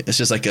in, right? It's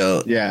just like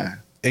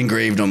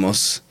engraved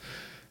almost.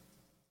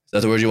 Is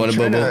that the word you wanted,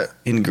 Bobo?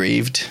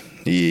 Engraved.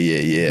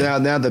 Yeah.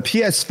 Now the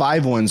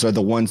PS5 ones are the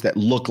ones that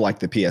look like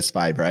the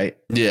PS5, right?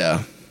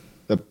 Yeah.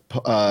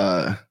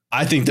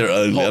 I think they're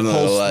ugly. I'm not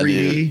gonna lie,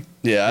 dude.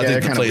 Yeah, I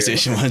think the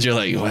PlayStation ones, you're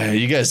like, wow,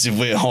 you guys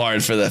went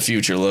hard for that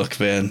future look,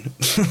 man.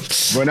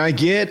 When I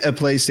get a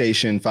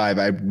PlayStation 5,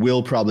 I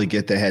will probably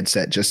get the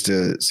headset just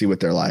to see what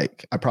they're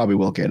like. I probably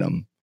will get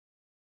them.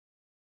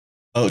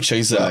 Oh, check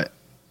this out.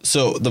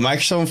 So the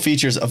microphone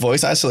features a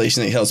voice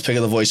isolation that helps pick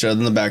up the voice rather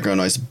than the background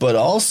noise, but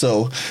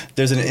also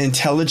there's an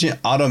intelligent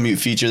auto mute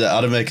feature that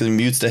automatically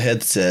mutes the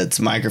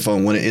headset's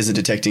microphone when it isn't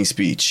detecting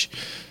speech.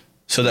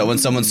 So that when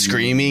someone's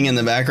screaming in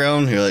the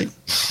background, you're like,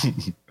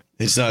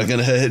 it's not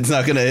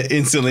gonna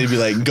instantly be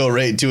like, go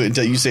right to it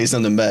until you say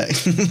something back.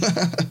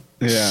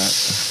 Yeah.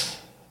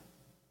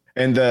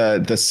 And I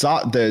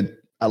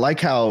like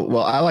how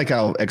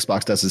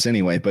Xbox does this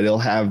anyway, but it'll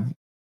have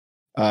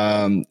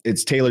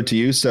it's tailored to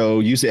you.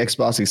 So use the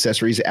Xbox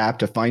Accessories app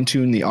to fine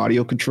tune the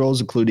audio controls,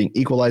 including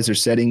equalizer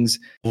settings,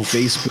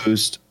 bass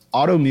boost,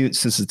 auto mute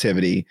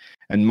sensitivity,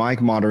 and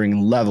mic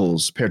monitoring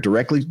levels paired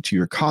directly to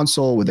your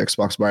console with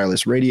Xbox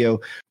Wireless Radio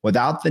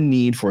without the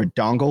need for a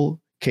dongle,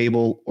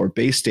 cable, or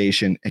base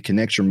station, and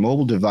connect your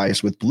mobile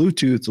device with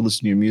Bluetooth to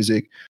listen to your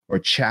music or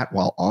chat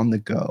while on the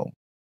go.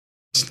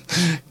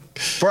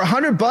 For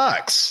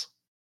 $100,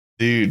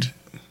 dude.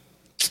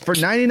 For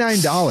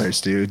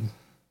 $99, dude.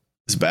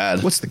 It's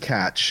bad. What's the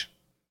catch?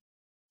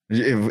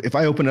 If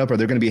I open it up, are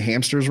there going to be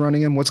hamsters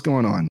running them? What's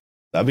going on?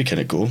 That'd be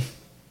kind of cool.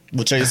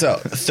 Well, check this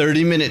out.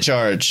 30-minute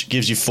charge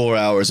gives you 4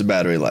 hours of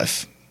battery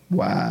life.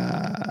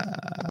 Wow.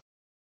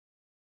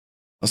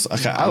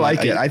 I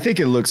like it. I think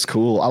it looks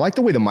cool. I like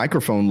the way the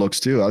microphone looks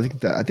too. I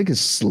think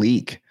it's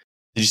sleek.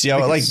 Did you see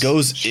how it like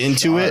goes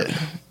into it?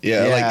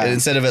 Yeah, like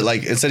instead of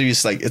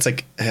just like it's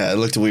like it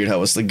looked weird how it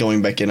was like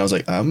going back in. I was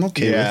like, I'm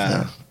okay with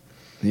that.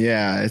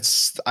 Yeah,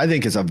 I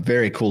think it's a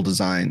very cool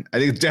design. I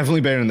think it's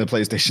definitely better than the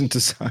PlayStation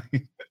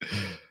design.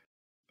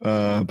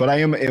 But I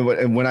am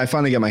when I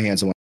finally get my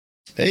hands on one.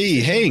 Hey,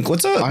 Hank,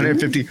 what's up?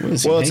 150.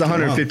 Well, it's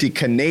 150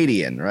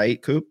 Canadian,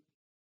 right, Coop?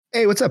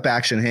 Hey, what's up,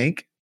 Action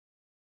Hank?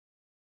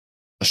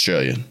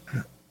 Australian.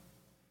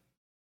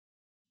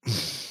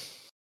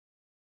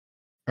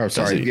 Oh,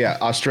 sorry. Yeah,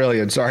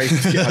 Australian. Sorry.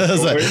 I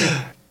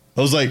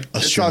was like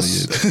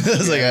Australian.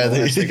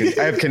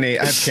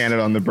 I have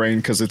Canada on the brain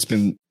because it's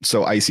been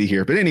so icy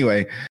here. But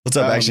anyway, what's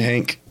up, Action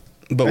Hank?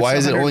 But why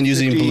is it only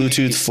using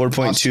Bluetooth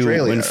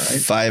 4.2 when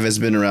 5 has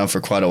been around for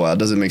quite a while? It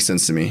doesn't make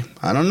sense to me.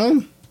 I don't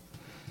know.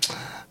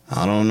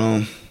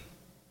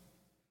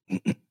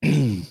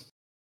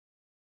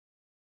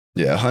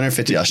 Yeah,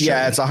 150 Australian.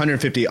 Yeah, it's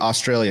 150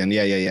 Australian.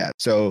 Yeah.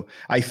 So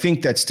I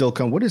think that's still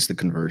what is the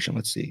conversion?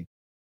 Let's see.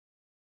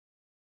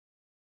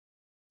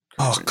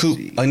 Oh, cool.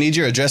 I need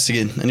your address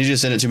again. I need you to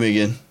send it to me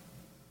again.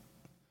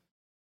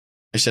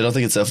 Actually, I don't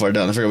think it's that far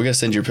down. I forgot we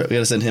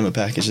gotta send him a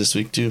package this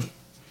week too.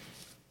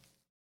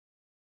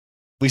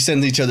 We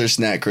send each other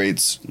snack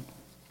crates.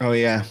 Oh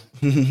yeah.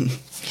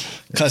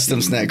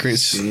 Custom snack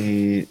crates.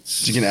 You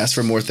can ask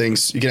for more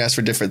things. You can ask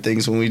for different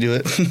things when we do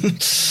it.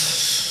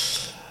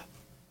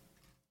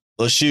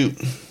 Well, shoot.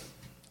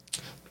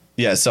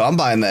 Yeah, so I'm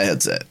buying that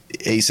headset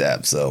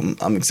ASAP, so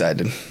I'm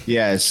excited.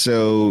 Yeah,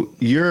 so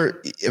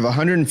if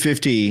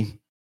 150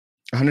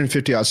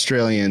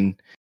 Australian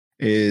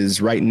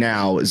is right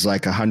now is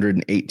like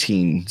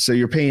 118. So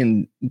you're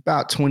paying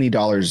about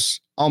 $20,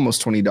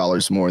 almost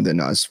 $20 more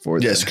than us for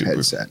the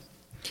headset.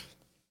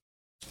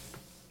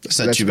 That's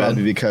not too bad.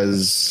 Probably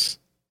because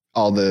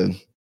I don't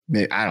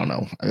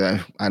know.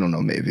 I don't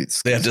know. Maybe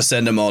it's they have to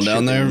send them all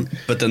down there,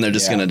 but then they're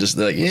just gonna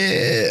they're like,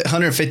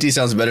 150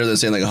 sounds better than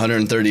saying like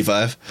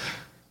 135.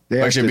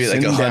 They actually be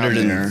like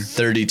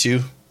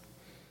 132.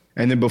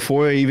 And then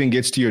before it even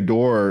gets to your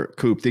door,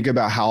 Coop, think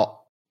about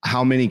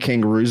how many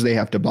kangaroos they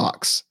have to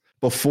box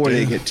before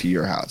they get to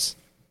your house.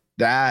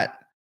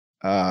 That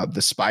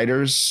the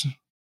spiders,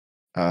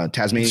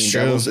 Tasmanian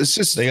devils. It's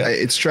just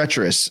it's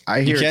treacherous.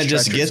 You can't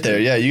just get there.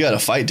 Yeah, you got to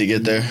fight to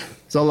get there.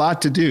 It's a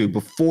lot to do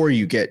before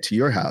you get to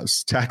your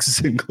house, taxes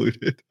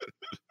included.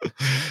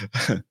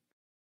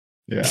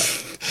 Yeah.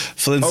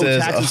 Flynn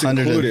says taxes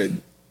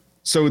included.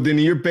 So then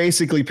you're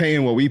basically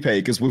paying what we pay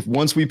because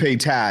once we pay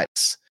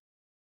tax,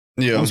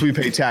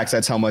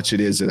 that's how much it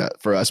is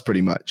for us,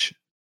 pretty much.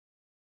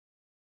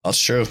 That's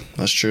true.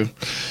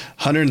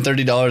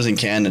 $130 in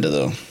Canada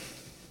though.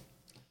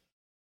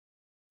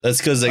 That's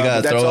because they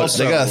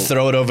gotta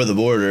throw it over the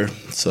border.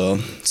 So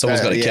someone's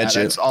got to catch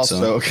it.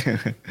 Also,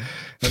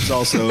 that's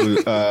also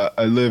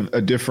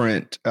a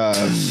different. How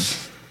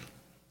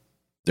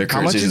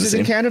much is it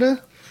in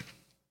Canada?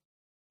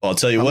 Well, I'll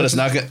tell you what, it's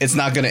not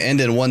going to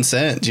end in 1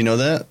 cent. Do you know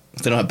that?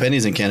 They don't have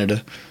pennies in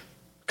Canada.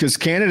 Because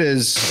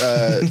Canada's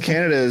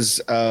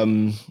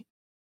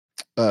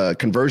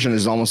conversion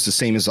is almost the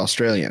same as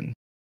Australian.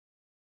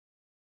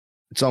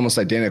 It's almost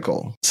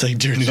identical. It's like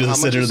journey to the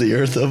center of the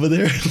earth over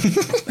there.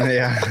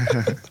 Yeah.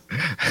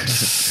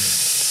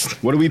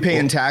 What do we pay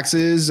in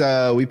taxes?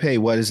 We pay,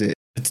 what is it?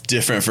 It's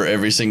different for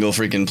every single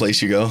freaking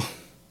place you go.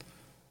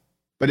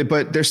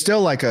 But there's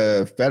still like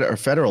a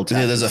federal tax.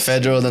 Yeah, there's a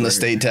federal, then the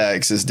state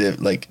tax is do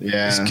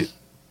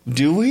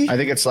we? I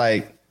think it's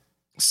like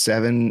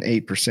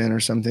 7-8% or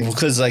something. Well,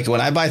 because like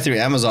when I buy through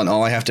Amazon,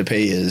 all I have to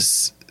pay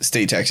is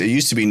state tax. It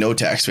used to be no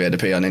tax we had to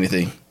pay on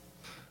anything.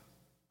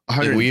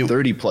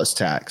 130 plus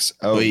tax.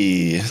 Oh,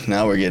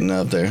 now we're getting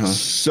up there, huh?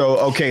 So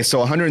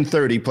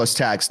 130 plus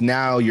tax.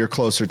 Now you're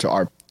closer to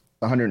our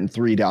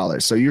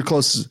 $103. So you're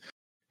close.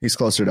 He's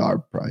closer to our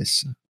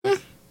price. I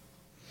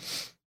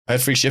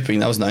had free shipping.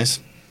 That was nice.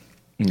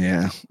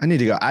 Yeah, I need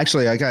to go.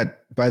 Actually,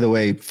 by the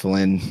way,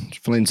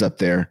 Flynn's up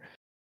there.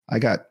 I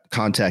got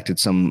contacted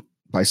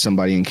by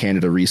somebody in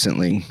Canada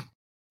recently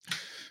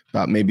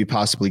about maybe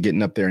possibly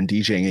getting up there and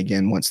DJing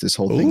again once this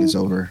whole thing is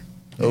over.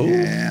 Oh,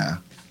 yeah.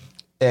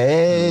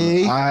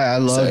 Hey, I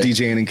love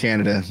DJing in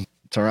Canada.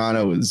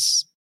 Toronto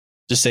is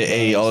just say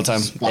 "hey" all the time.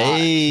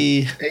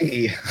 Hey.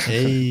 I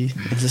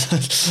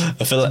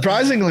feel like,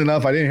 surprisingly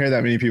enough, I didn't hear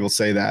that many people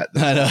say that.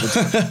 I know.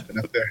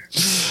 Up there.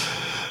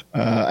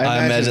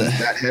 I imagine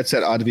that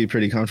headset ought to be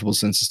pretty comfortable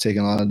since it's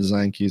taking a lot of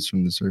design cues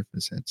from the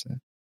Surface headset.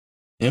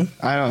 Yeah,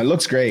 I know it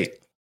looks great.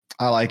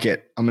 I like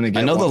it. I'm gonna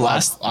get. I know the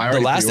last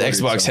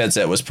Xbox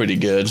headset was pretty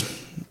good.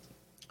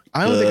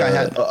 I don't think I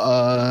had.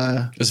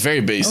 It was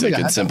very basic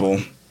and simple.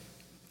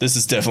 This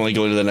is definitely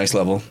going to the next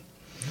level.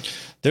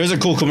 There's a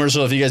cool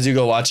commercial. If you guys do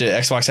go watch it,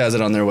 Xbox has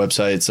it on their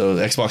website. So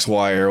Xbox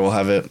Wire will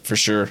have it for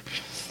sure.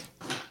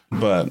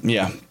 But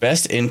yeah,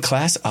 best in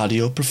class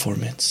audio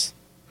performance.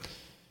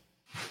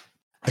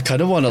 I kind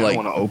of want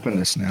to open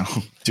this now.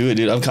 Do it,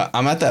 dude.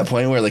 I'm at that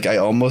point where like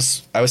I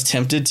was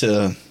tempted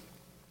to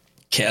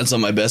cancel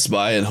my Best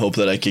Buy and hope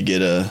that I could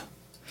get a,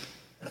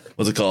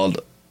 what's it called?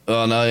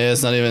 Oh no, yeah,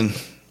 it's not even,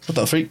 what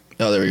the freak?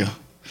 Oh, there we go.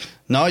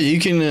 No, you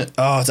can, it's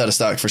out of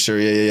stock for sure.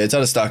 Yeah. It's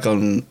out of stock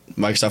on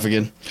Microsoft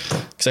again.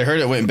 Because I heard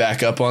it went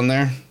back up on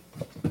there.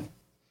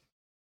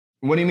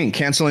 What do you mean?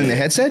 Canceling the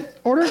headset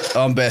order?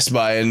 On Best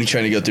Buy and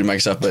trying to go through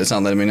Microsoft, but it's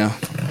not letting me know.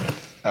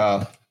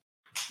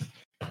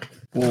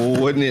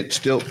 Well, wouldn't it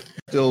still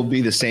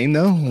be the same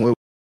though? What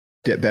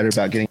get better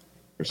about getting?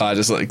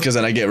 Just like because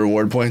then I get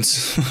reward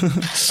points.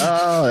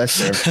 Oh, that's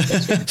fair.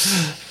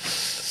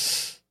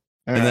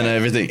 And then I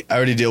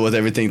already deal with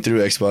everything through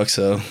Xbox.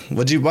 So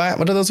what'd you buy?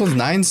 What are those ones?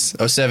 9s?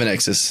 Oh,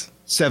 7Xs.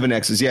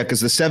 7Xs, yeah, because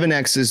the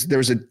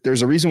 7Xs,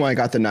 there's a reason why I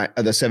got the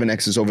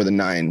 7Xs over the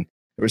 9.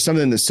 There was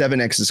something the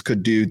 7Xs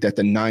could do that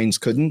the 9s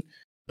couldn't.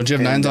 Don't you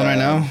have 9s on right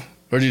now?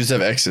 Or do you just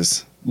have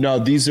Xs? No,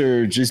 these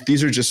are just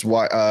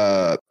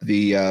the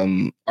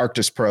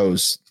Arctis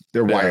Pros.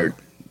 They're wired.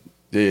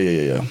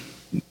 Yeah.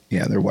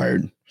 Yeah, they're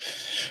wired.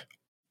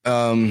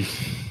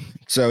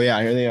 So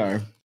yeah, here they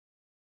are.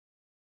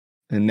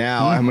 And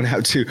now I'm gonna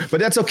have to, but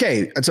that's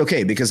okay. That's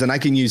okay because then I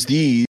can use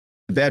these in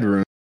the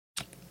bedroom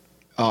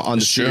on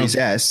the Series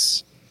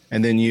S,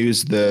 and then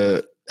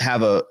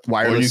have a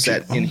wireless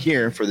set in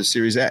here for the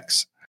Series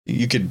X.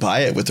 You could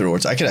buy it with the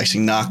rewards. I could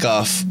actually knock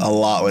off a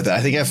lot with it.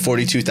 I think I have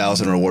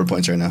 42,000 reward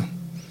points right now.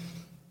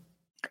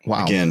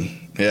 Wow.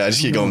 Again. Yeah, I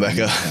just keep going back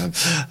up.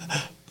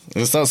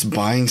 It stops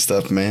buying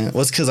stuff, man.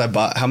 What's because I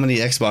bought, how many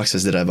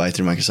Xboxes did I buy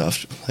through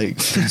Microsoft? Like,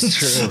 That's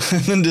true.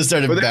 And then just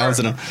started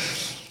bouncing them.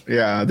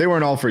 Yeah, they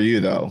weren't all for you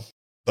though.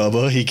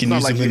 Bubba, he can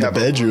use them in the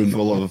bedroom.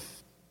 Full of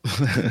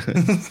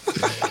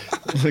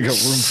like a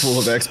room full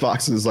of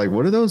Xboxes. Like,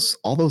 what are those?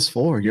 All those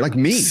for? You're like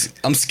me.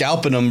 I'm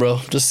scalping them, bro.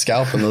 Just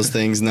scalping those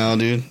things now,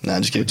 dude. Nah,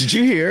 just kidding. Did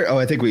you hear? Oh,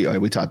 I think we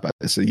talked about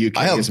this. So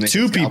I helped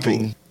two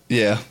people.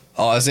 Yeah.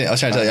 Oh, I was trying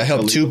to tell you, I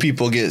helped two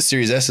people get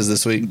Series S's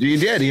this week. You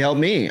did. He helped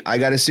me. I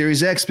got a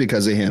Series X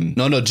because of him.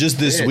 No, just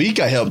this week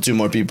I helped two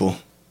more people.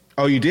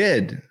 Oh, you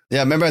did? Yeah,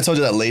 remember I told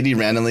you that lady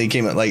randomly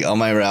came like on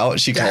my route.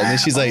 She called me.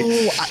 She's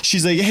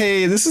like,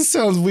 "Hey,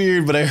 sounds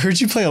weird, but I heard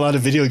you play a lot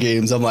of video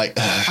games." I'm like,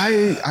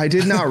 ugh. I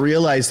did not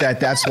realize that.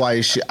 That's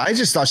why I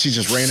just thought she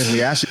just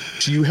randomly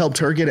asked you helped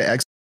her get an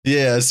X.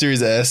 Yeah,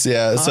 Series S.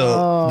 Yeah,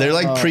 so they're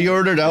like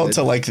pre-ordered out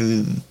to like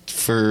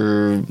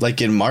for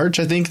like in March.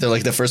 I think they're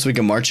like the first week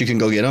of March. You can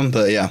go get them.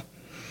 But yeah.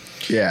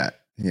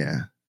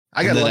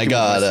 I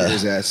got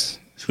Series S.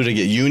 Who did I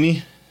get?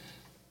 Uni.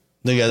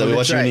 The guy that we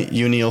watched, right.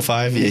 Uni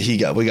 05.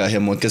 Yeah, we got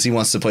him one because he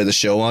wants to play the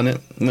show on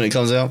it when it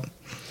comes out.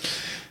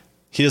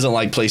 He doesn't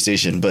like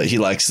PlayStation, but he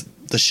likes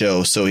the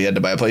show, so he had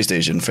to buy a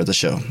PlayStation for the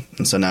show.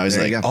 And so now he's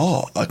like,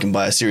 "Oh, I can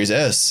buy a Series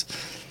S."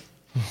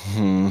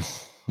 Yeah.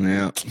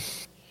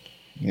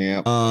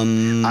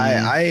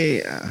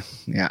 I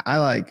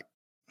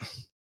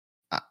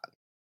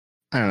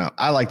don't know.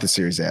 I like the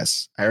Series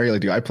S. I really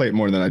do. I play it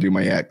more than I do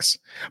my X.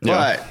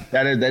 But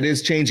that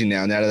is changing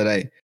now. Now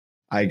that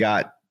I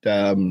got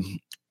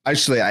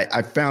actually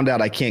I found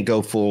out I can't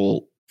go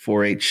full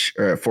 4H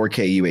or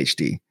 4K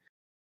UHD.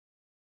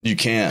 You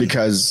can't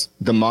because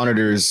the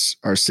monitors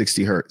are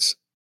 60 hertz.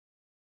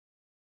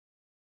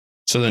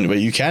 So then, wait,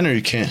 you can or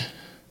you can't?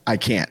 I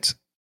can't.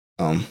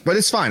 But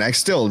it's fine.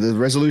 The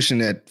resolution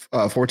at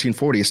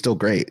 1440 is still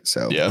great.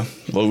 So yeah.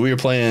 Well, we were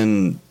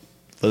playing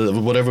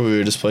whatever we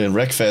were just playing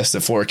Wreckfest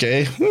at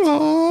 4K.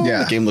 Oh,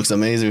 yeah, the game looks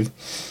amazing.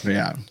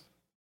 Yeah.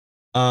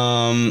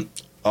 Oh,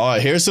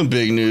 here's some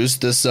big news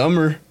this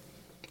summer.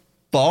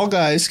 Fall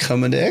Guys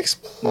coming to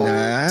Xbox.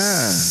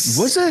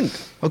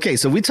 Okay,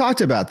 so we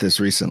talked about this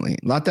recently,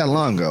 not that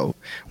long ago,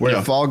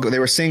 where they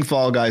were saying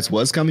Fall Guys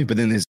was coming, but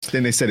then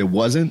they said it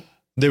wasn't.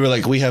 They were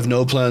like, we have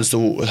no plans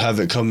to have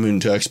it come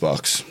into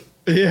Xbox.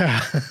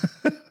 Yeah.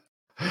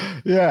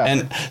 Yeah.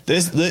 And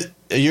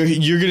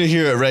you're gonna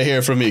hear it right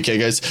here from me, okay,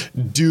 guys?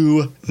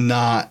 Do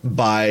not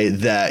buy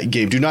that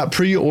game. Do not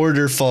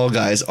pre-order Fall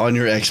Guys on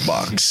your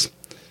Xbox.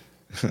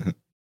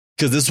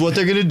 Because this is what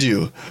they're gonna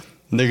do.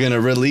 They're going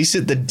to release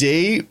it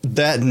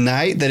that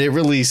night that it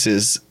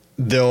releases.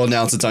 They'll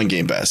announce it's on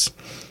Game Pass.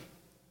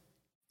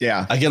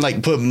 Yeah. I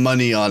can put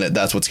money on it.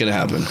 That's what's going to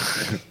happen.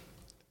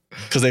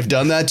 Because they've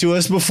done that to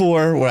us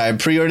before where I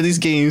pre-order these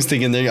games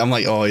thinking I'm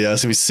like, oh yeah,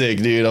 it's going to be sick,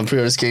 dude. I'll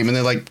pre-order this game. And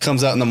then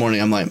comes out in the morning.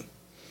 I'm like,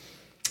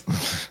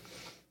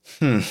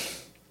 I'm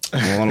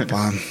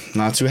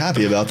not too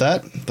happy about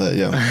that. But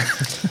yeah.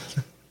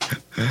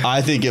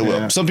 I think it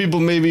will. Some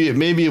people maybe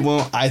it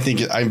won't. I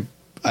think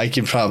I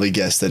can probably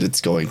guess that it's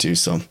going to.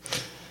 So,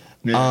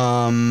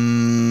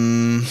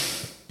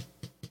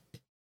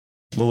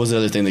 what was the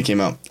other thing that came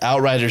out?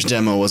 Outriders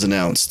demo was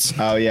announced.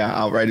 Oh yeah,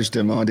 Outriders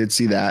demo. I did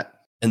see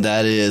that. And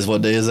that is,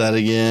 what day is that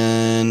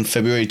again?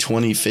 February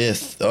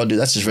 25th. Oh, dude,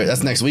 that's just right.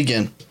 That's next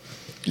weekend.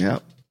 Yeah.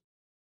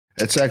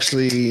 It's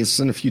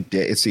in a few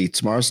days. Let's see.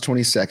 Tomorrow's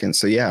 22nd.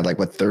 So yeah,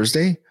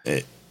 Thursday?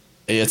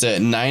 It's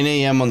at 9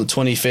 a.m. on the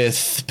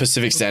 25th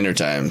Pacific Standard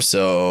Time.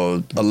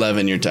 So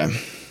 11 your time.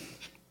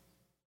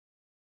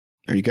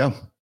 There you go.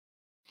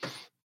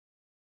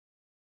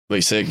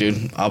 Wait, sick,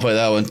 dude. I'll play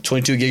that one.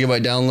 22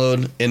 gigabyte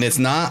download. And it's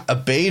not a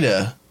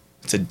beta.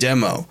 It's a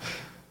demo.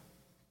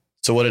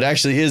 So what it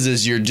actually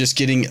is you're just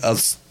getting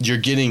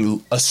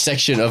a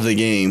section of the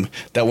game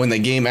that when the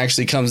game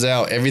actually comes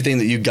out, everything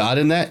that you got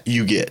in that,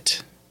 you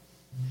get.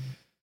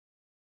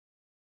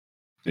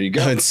 There you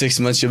go. In 6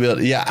 months, you'll be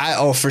able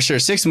to, for sure.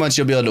 6 months,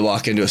 you'll be able to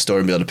walk into a store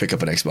and be able to pick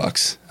up an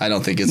Xbox. I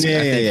don't think it's,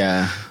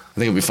 yeah. I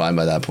think it'll be fine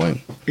by that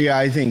point. Yeah,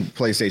 I think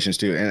PlayStation's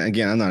too. And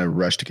again, I'm not in a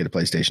rush to get a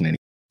PlayStation anyway.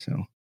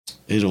 So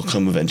it'll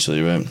come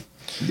eventually, right?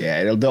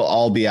 Yeah, they'll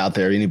all be out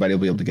there. Anybody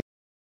will be able to get.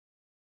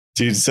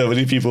 Dude, so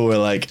many people were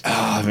like,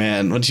 "Oh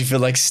man, don't you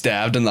feel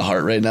stabbed in the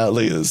heart right now?"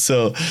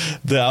 So,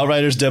 the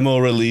Outriders demo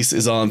release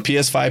is on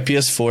PS5,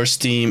 PS4,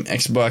 Steam,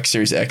 Xbox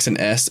Series X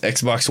and S,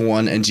 Xbox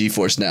One, and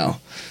GeForce Now.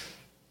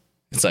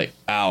 It's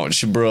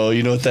ouch, bro.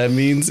 You know what that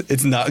means?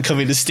 It's not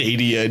coming to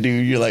Stadia,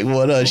 dude. You're like,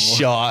 what a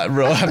shot,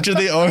 bro. After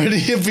they already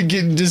have been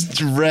getting just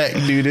wrecked,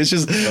 dude. It's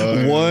just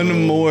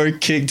one more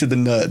kick to the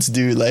nuts,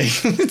 dude.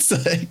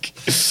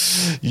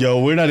 It's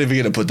yo, we're not even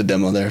going to put the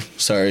demo there.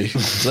 Sorry.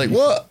 It's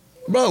what?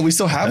 Bro, we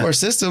still have our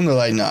system. They're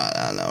like, no,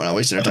 we're not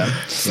wasting our time.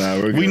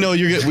 We're good. We know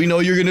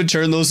you're going to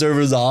turn those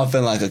servers off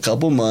in a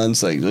couple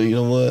months. You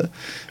know what?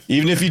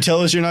 Even if you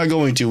tell us you're not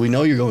going to, we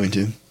know you're going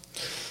to.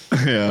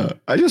 Yeah.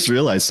 I just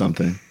realized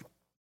something.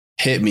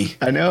 Hit me.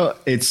 I know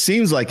it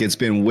seems like it's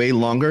been way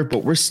longer,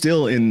 but we're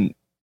still in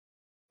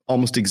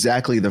almost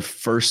exactly the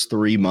first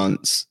 3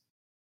 months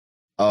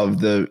of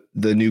the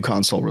new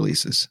console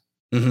releases.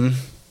 Mm-hmm.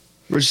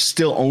 We're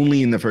still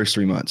only in the first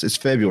 3 months. It's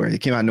February. It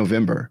came out in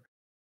November.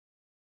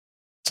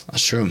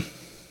 That's true.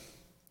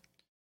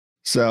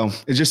 So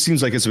it just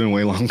seems like it's been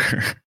way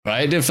longer.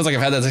 Right? It feels like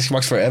I've had that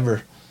Xbox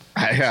forever.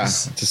 Yeah,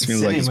 it just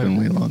feels like it's been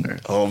way longer.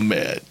 Oh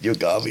man, you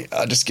got me.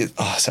 I just get.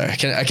 Oh, sorry. I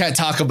can't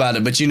talk about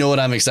it, but you know what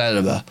I'm excited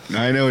about.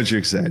 I know what you're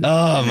excited.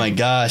 Oh my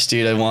gosh,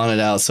 dude! I want it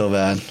out so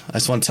bad. I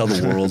just want to tell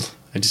the world.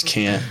 I just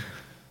can't.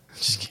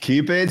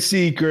 Keep it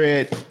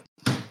secret.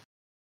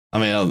 I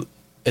mean,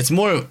 it's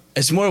more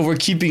we're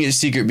keeping it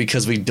secret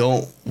because we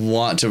don't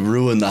want to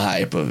ruin the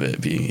hype of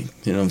it being.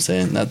 You know what I'm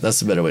saying?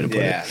 That's a better way to put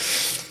it.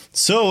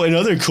 So, in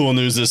other cool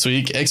news this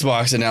week,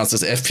 Xbox announced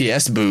this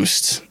FPS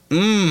boost.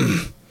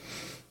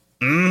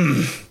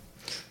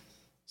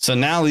 So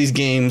now these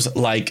games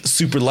like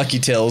Super Lucky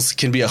Tales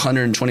can be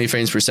 120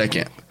 frames per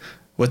second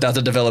without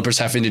the developers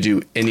having to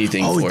do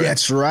anything for it. Oh,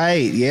 that's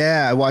right.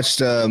 Yeah, I watched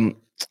the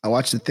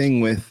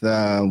thing with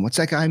what's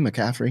that guy,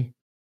 McCaffrey?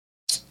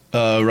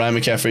 Ryan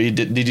McCaffrey.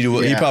 Did you do?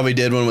 He probably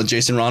did one with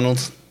Jason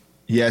Ronald.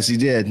 Yes, he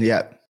did.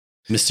 Yeah,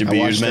 Mr.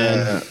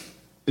 Beardman.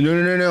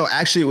 No.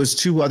 Actually, it was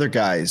 2 other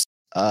guys.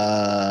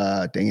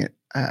 Dang it!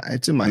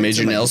 It's in my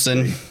Major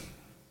Nelson.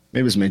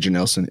 Maybe it was Major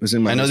Nelson. It was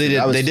in my. I know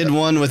they did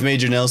one with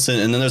Major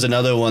Nelson, and then there's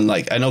another one.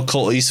 Like I know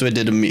Colt Eastwood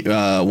did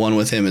one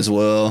with him as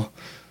well.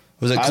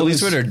 Was it Colt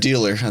Eastwood or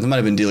Dealer? It might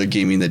have been Dealer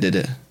Gaming that did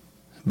it.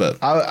 But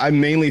I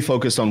mainly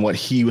focused on what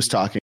he was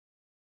talking.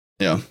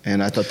 Yeah,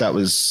 and I thought that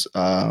was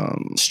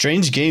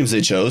strange games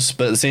they chose,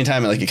 but at the same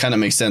time, like it kind of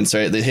makes sense,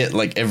 right? They hit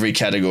like every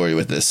category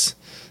with this.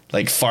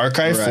 Like Far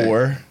Cry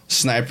 4,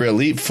 Sniper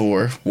Elite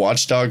 4,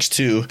 Watch Dogs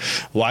 2.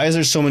 Why is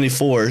there so many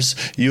 4s?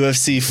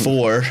 UFC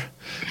 4.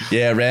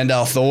 Yeah,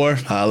 Randolph Thor.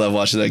 I love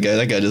watching that guy.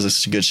 That guy does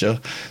such a good show.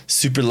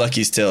 Super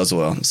Lucky's Tale as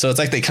well. So it's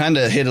like they kind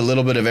of hit a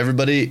little bit of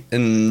everybody.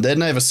 And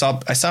then I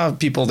saw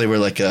people, they were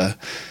like,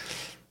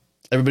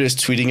 everybody was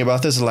tweeting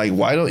about this. Like,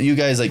 why don't you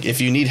guys, like,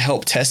 if you need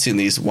help testing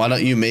these, why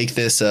don't you make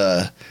this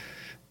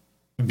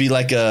be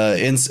like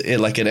an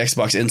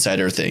Xbox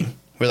Insider thing?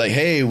 We're like,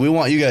 hey, we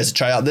want you guys to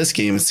try out this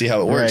game and see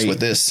how it works with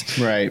this.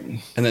 Right.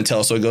 And then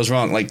tell us what goes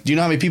wrong. Like, do you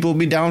know how many people would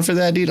be down for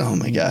that, dude? Oh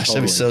my gosh,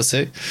 That'd be so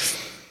sick.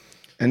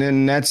 And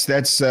then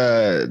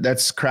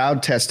that's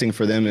crowd testing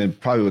for them, and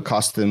it probably would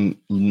cost them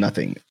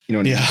nothing. You know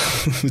what I mean? Yeah,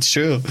 it's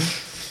true.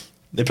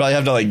 They probably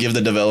have to like give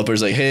the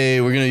developers like,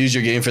 hey, we're gonna use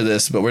your game for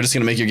this, but we're just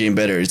gonna make your game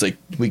better. It's like,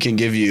 we can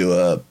give you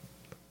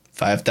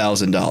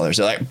 $5,000.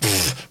 They're like,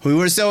 we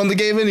were selling the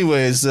game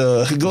anyways,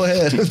 go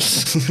ahead.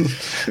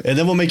 And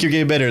then we'll make your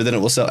game better, then it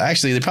will sell.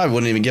 Actually, they probably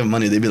wouldn't even give them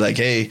money. They'd be like,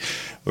 hey,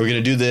 we're going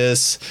to do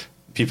this.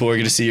 People are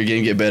going to see your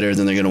game get better,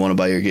 then they're going to want to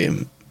buy your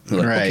game.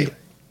 Like, right. Okay.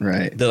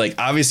 Right. They're like,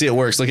 obviously it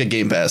works. Look at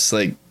Game Pass.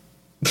 Like,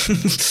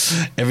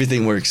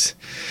 everything works.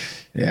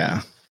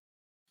 Yeah.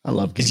 I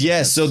love Game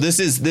Pass. So this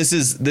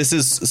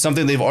is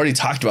something they've already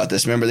talked about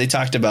this. Remember, they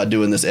talked about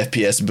doing this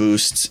FPS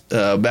boost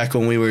back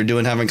when we were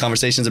having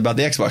conversations about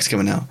the Xbox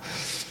coming out.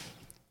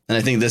 And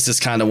I think this is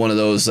kind of one of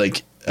those,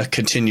 like a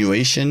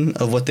continuation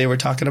of what they were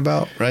talking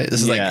about, right?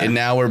 This is like, and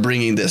now we're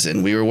bringing this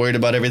in. We were worried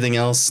about everything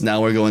else.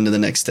 Now we're going to the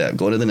next step.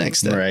 Go to the next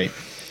step. Right.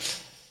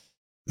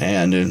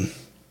 Man, dude.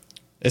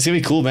 It's going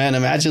to be cool, man.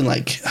 Imagine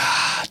like,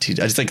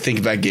 dude, I just like think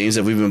about games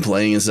that we've been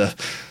playing and stuff.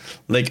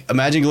 Like,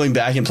 imagine going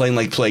back and playing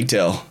like Plague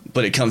Tale,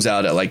 but it comes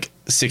out at like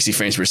 60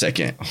 frames per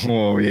second.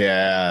 Oh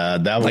yeah,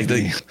 that would like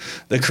be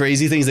the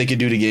crazy things they could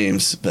do to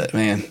games. But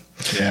man,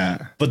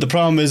 yeah. But the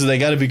problem is that they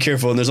got to be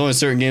careful, and there's only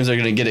certain games that are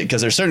going to get it,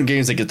 because there's certain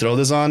games they could throw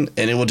this on,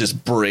 and it will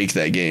just break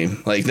that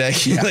game. Like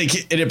that, like,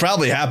 and it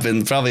probably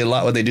happened probably a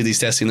lot when they do these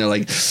testing. They're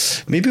like,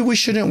 maybe we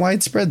shouldn't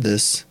widespread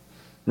this.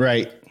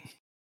 Right.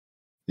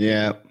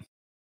 Yeah.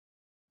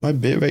 My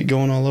bitrate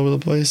going all over the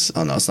place.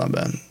 Oh no, it's not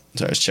bad.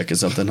 Sorry, I was checking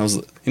something.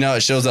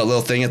 It shows that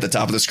little thing at the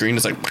top of the screen.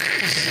 It's like,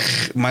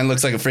 mine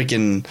looks like a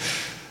freaking,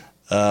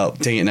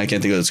 dang it, and I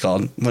can't think of what it's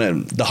called.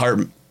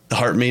 The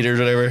heart meters,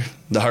 whatever.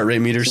 The heart rate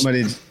meters.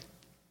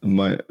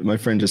 My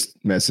friend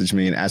just messaged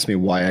me and asked me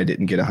why I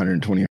didn't get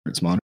 120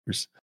 hertz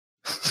monitors.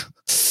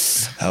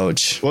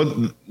 Ouch.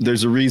 Well,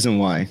 there's a reason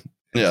why.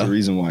 There's a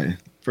reason why.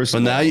 First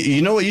of all, now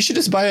you know what? You should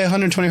just buy a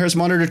 120 hertz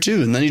monitor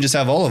too, and then you just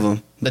have all of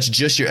them. That's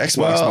just your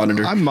Xbox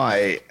monitor. I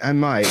might.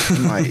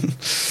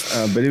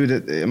 But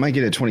it might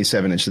get a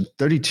 27 inch. The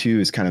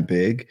 32 is kind of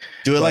big.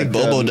 Do it like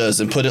Bobo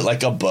does and put it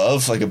like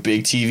above, like a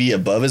big TV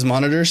above his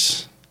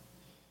monitors.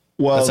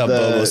 Well, that's how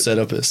Bobo's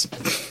setup is.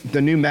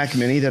 The new Mac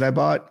Mini that I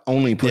bought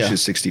only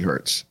pushes 60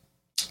 hertz.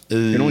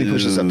 It only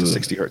pushes up to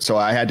 60 hertz. So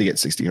I had to get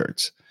 60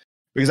 hertz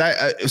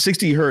because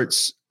 60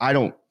 hertz. I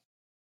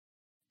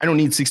don't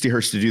need 60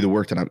 hertz to do the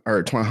work that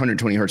or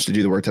 120 hertz to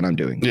do the work that I'm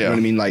doing. Yeah. You know what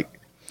I mean? Like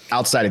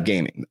outside of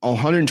gaming,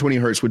 120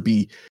 hertz would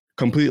be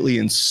completely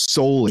and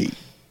solely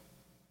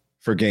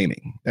for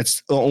gaming.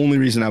 That's the only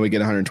reason I would get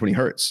 120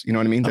 hertz. You know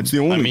what I mean? That's the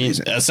only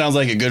reason. That sounds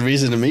like a good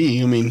reason to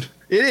me. I mean,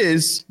 it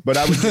is, but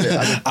I would.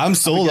 I'm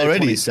sold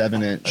already.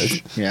 27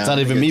 inch. Yeah. It's not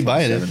even me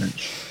buying it.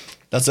 Inch.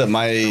 That's at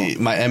my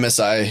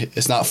MSI.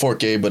 It's not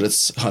 4K, but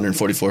it's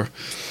 144.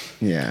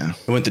 Yeah.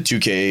 I went to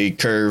 2K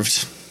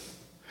curved.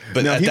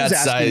 But No, at that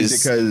size,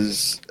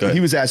 because he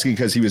was asking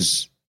because he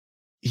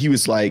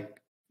was like,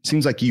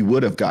 seems like you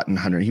would have gotten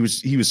 100. He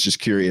was just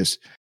curious.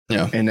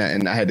 Yeah. And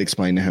I had to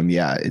explain to him,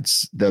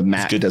 it's the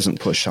Mac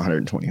doesn't push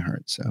 120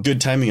 hertz. So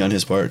good timing on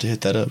his part to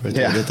hit that up right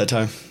there at that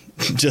time.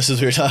 Just as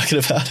we were talking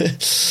about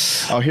it.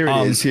 Oh, here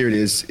it is. Here it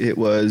is. It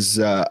was,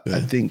 I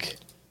think,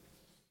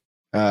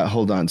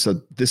 hold on.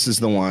 So this is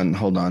the one.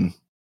 Hold on.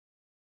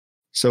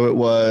 So it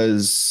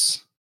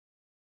was,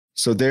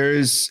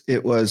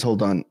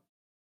 hold on.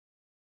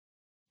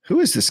 Who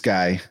is this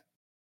guy?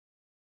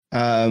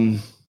 Hold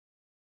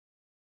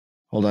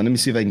on. Let me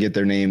see if I can get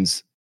their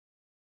names.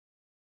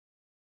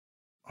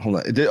 Hold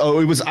on.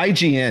 It was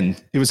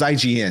IGN. It was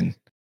IGN.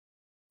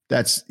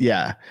 That's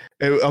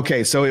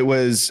okay. So it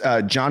was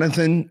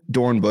Jonathan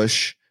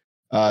Dornbush,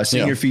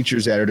 senior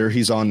features editor.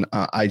 He's on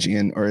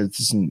IGN, or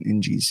it's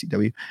in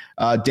GCW.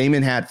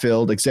 Damon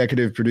Hatfield,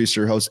 executive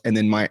producer, host, and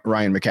then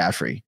Ryan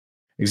McCaffrey,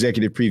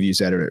 executive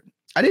previews editor.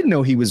 I didn't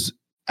know he was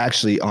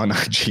actually on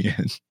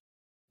IGN.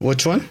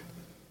 Which one?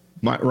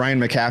 Ryan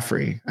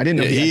McCaffrey. I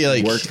didn't know he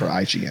worked for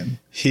IGN.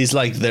 He's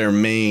like their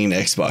main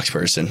Xbox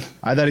person.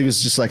 I thought he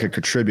was just like a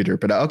contributor,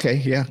 but okay,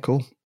 yeah,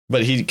 cool.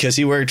 But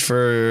he worked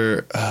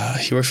for the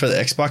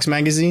Xbox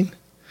magazine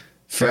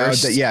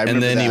first,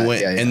 and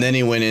then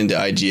he went into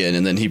IGN,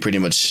 and then he pretty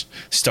much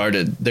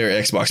started their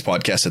Xbox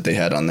podcast that they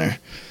had on there.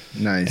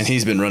 Nice. And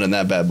he's been running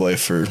that bad boy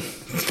for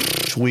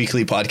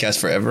weekly podcast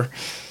forever.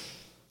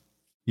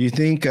 You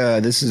think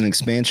this is an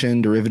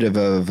expansion derivative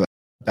of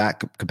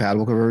back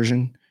compatible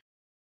conversion?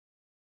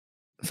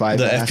 The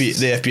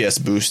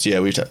FPS boost, yeah.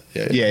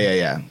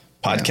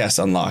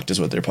 Podcast Unlocked is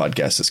what their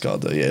podcast is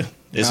called, though. Yeah,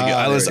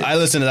 I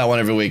listen to that one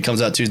every week.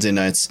 Comes out Tuesday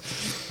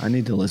nights. I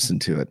need to listen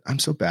to it. I'm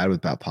so bad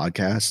about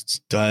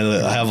podcasts.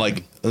 I have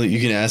you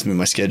can ask me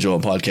my schedule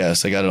on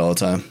podcasts. I got it all the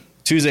time.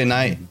 Tuesday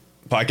night,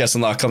 Podcast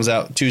Unlocked comes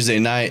out. Tuesday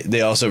night,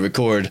 they also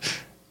record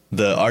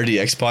the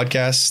RDX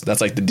podcast.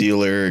 That's like the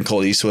Dealer and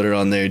Cole Eastwood are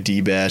on there.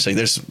 D-Bash. Like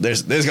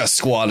there's got a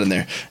squad in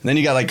there. And then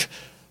you got like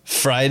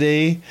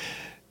Friday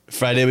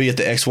we get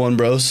the X1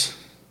 Bros.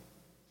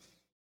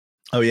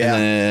 Oh yeah.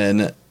 And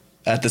then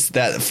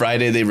that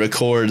Friday they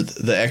record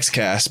the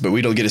XCast, but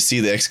we don't get to see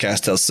the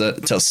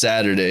XCast till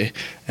Saturday.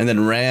 And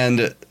then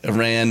Rand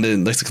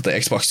and let's look at the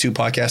Xbox 2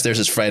 podcast. Theirs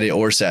is Friday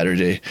or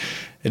Saturday.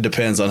 It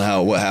depends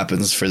on what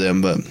happens for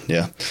them, but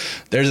yeah,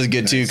 theirs is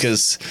good too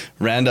because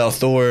Randall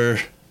Thor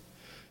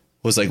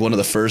was like one of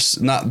the first,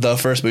 not the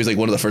first, but he's like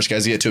one of the first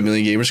guys to get to 1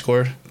 million gamer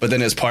score. But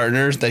then his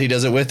partner that he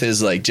does it with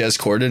is like Jez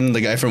Corden, the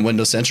guy from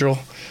Windows Central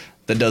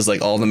that does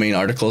like all the main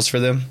articles for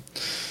them.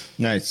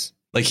 Nice.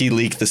 Like he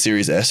leaked the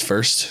Series S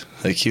first.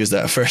 Like he was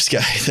that first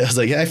guy that was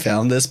like, I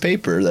found this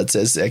paper that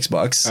says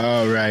Xbox.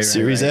 Oh, right.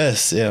 Series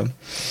S. Yeah.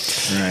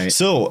 Right.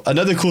 So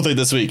another cool thing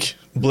this week,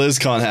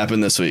 BlizzCon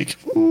happened this week.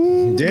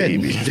 Ooh,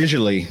 baby.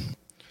 Digitally.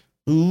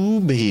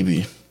 Ooh,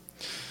 baby.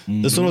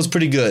 Mm-hmm. This one was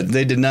pretty good.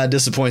 They did not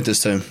disappoint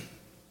this time.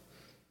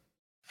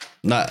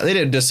 They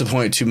didn't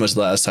disappoint too much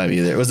last time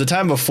either. It was the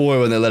time before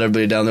when they let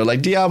everybody down. They're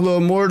like, Diablo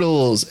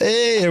Immortals.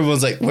 Hey,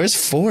 everyone's like, where's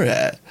 4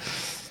 at?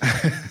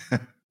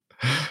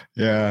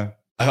 Yeah.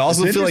 I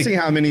also feel like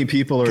how many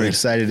people are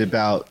excited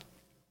about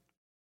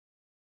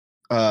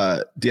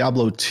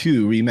Diablo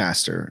 2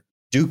 remaster.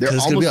 Dude, they're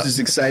almost as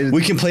excited.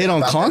 We can play it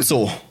on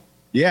console.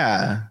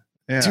 Yeah.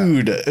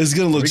 Dude, it's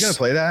gonna look. Are we gonna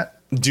play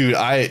that? Dude,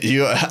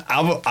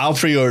 I'll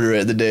pre-order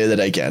it the day that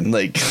I can.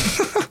 Like,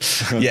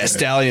 yeah,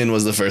 Stallion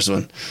was the first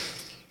one.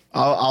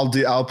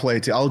 I'll play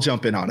it too. I'll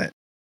jump in on it.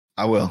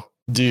 I will.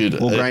 Dude,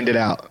 we'll grind it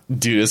out.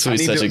 Dude, it's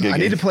such a good game. I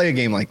need to play a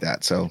game like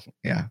that. So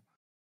yeah.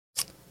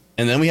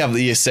 And then we have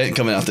the Ascent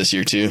coming out this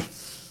year too.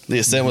 The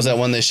Ascent was that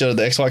one they showed at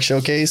the Xbox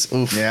showcase.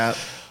 Oof. Yeah.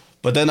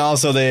 But then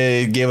also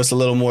they gave us a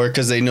little more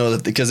because they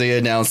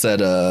announced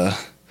that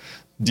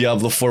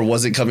Diablo 4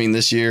 wasn't coming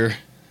this year.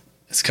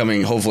 It's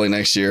coming hopefully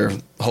next year.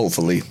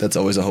 Hopefully. That's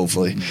always a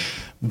hopefully.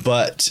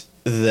 But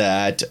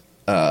that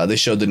they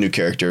showed the new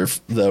character,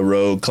 the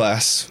Rogue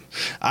class.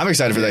 I'm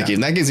excited for that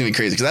game. That game's gonna be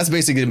crazy because that's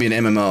basically gonna be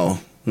an MMO.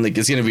 Like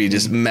it's gonna be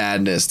just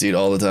madness, dude,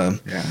 all the time.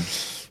 Yeah.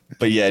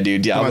 But yeah,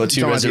 dude, Diablo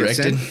 2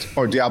 Resurrected.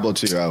 Or Diablo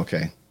 2,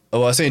 okay.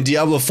 Oh, I was saying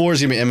Diablo 4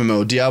 is gonna be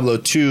MMO. Diablo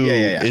 2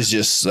 is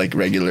just like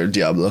regular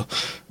Diablo.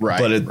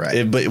 Right.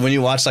 But when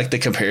you watch like the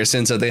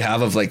comparisons that they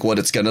have of like what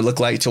it's gonna look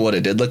like to what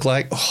it did look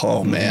like,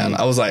 oh man,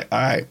 I was like, all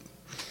right.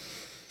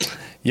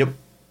 Yep.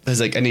 I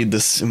was like, I need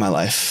this in my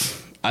life.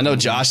 I know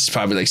Josh is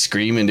probably like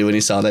screaming when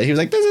he saw that. He was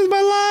like, this is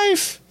my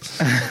life.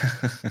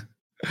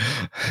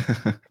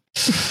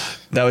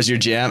 That was your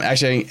jam.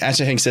 Actually,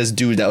 Hank says,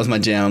 dude, that was my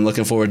jam. I'm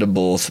looking forward to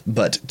both.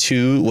 But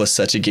 2 was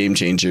such a game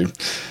changer.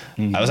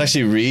 Mm-hmm. I was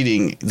actually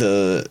rereading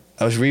I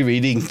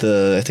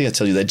think I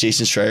told you that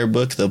Jason Schreier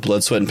book, The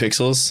Blood, Sweat, and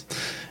Pixels.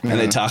 And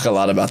they talk a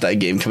lot about that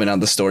game coming out,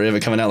 the story of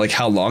it coming out, like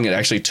how long it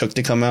actually took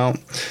to come out.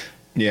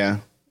 Yeah.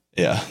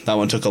 Yeah, that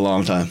one took a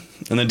long time.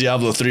 And then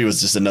Diablo 3 was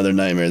just another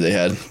nightmare they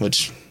had,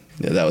 which,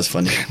 yeah, that was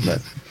funny.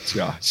 But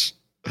Gosh.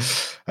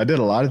 I did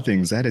a lot of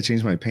things. I had to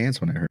change my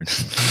pants when I heard.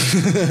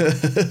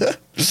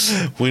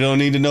 We don't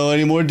need to know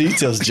any more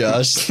details,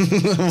 Josh.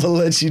 We'll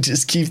let you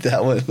just keep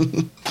that one.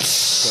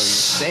 So you're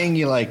saying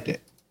you liked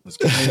it.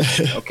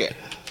 Okay.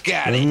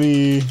 Got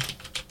it.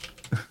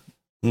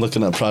 I'm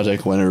looking up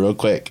Project Winter real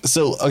quick.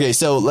 So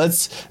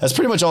that's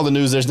pretty much all the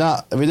news. There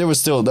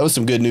was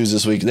some good news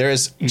this week.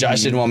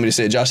 Josh didn't want me to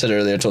say it. Josh said it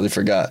earlier. I totally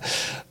forgot.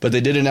 But they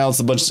did announce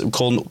a bunch of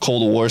Cold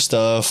War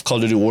stuff. Call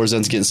of Duty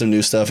Warzone's getting some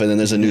new stuff. And then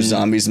there's a new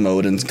zombies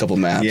mode and a couple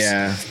maps.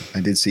 Yeah,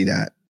 I did see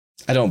that.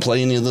 I don't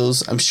play any of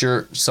those. I'm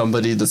sure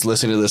somebody that's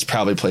listening to this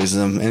probably plays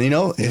them. And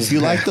if you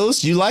like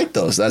those, you like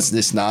those. That's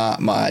just not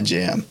my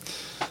jam.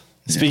 Yeah.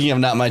 Speaking of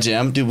not my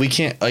jam, dude,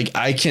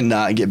 I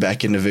cannot get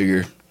back into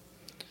Vigor.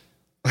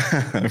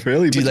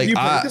 Really? Dude, did you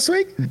play this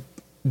week?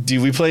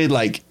 Dude, we played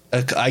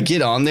I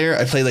get on there,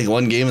 I play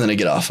one game and then I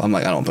get off. I'm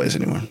like, I don't play this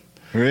anymore.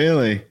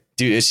 Really?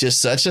 Dude, it's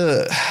just such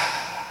a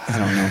I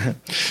don't know.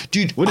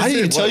 Dude, I didn't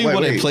even tell you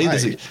what I played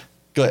this week.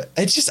 Go ahead.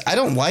 It's just I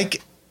don't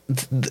like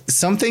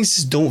some things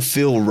just don't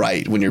feel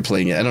right when you're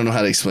playing it. I don't know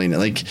how to explain it.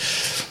 Like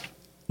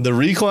the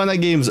recoil on that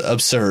game is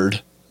absurd.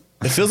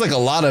 It feels like a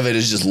lot of it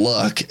is just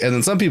luck. And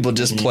then some people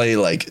just play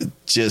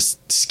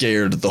just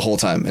scared the whole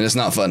time. And it's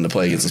not fun to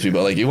play against those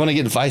people. Like you want to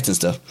get in fights and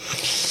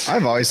stuff.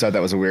 I've always thought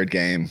that was a weird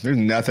game. There's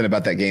nothing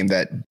about that game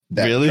that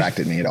really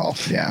attracted me at all.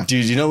 Yeah.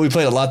 Dude, we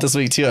played a lot this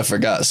week too. I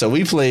forgot. So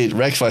we played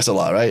Wreckfest a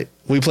lot, right?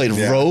 We played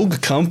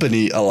Rogue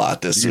Company a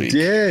lot this week.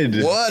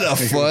 Did. What a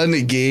fun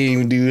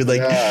game, dude.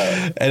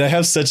 And I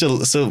have so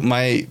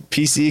my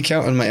PC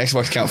account and my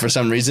Xbox account for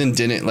some reason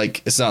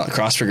it's not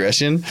cross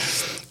progression.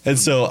 And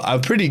so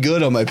I'm pretty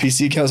good on my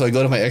PC account. So I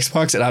go to my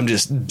Xbox and I'm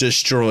just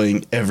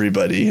destroying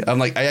everybody. I'm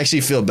like, I actually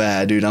feel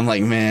bad, dude. I'm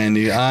like, man,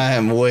 dude, I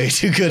am way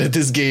too good at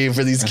this game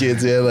for these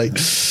kids, man. Like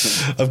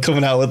I'm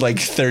coming out with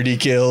 30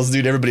 kills,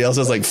 dude. Everybody else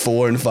has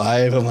 4 and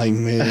 5. I'm like,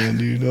 man,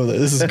 dude, no,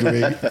 this is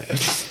great.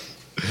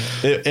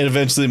 And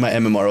eventually my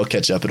MMR will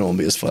catch up and it won't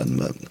be as fun.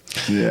 But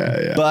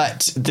yeah.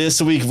 But this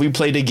week we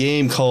played a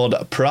game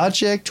called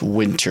Project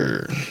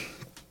Winter.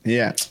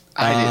 Yeah,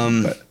 I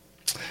didn't, but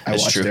I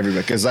watched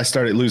everybody because I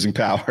started losing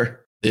power.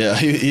 Yeah,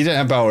 he didn't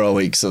have power all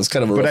week, so it's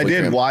kind of a But I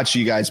did watch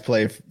you guys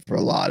play for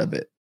a lot of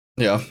it.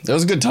 Yeah, it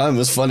was a good time. It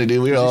was funny,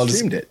 dude. We were all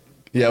streamed it.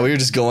 Yeah, we were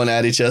just going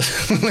at each other.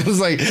 It was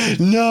like,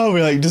 no,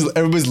 we're just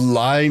everybody's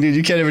lying, dude.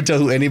 You can't ever tell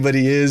who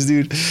anybody is,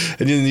 dude.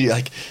 And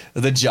then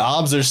the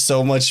jobs are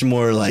so much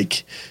more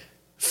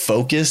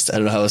focused. I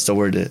don't know how else to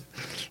word it.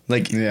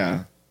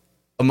 Yeah.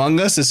 Among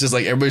Us, it's just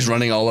everybody's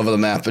running all over the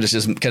map, but it's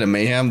just kind of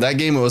mayhem. That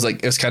game,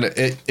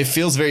 it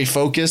feels very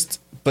focused,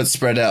 but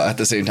spread out at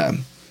the same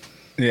time.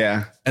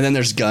 Yeah. And then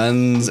there's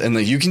guns and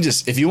you can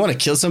just, if you want to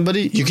kill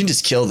somebody, you can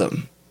just kill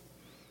them.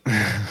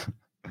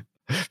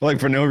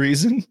 For no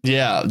reason?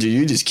 Yeah, dude,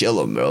 you just kill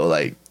them, bro.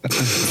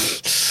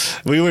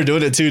 We were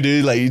doing it too,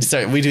 dude.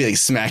 We do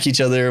smack each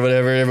other or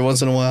whatever every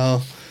once in a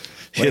while.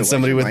 Hit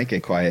somebody with. Mic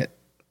get quiet.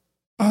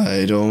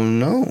 I don't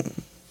know.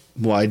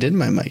 Why did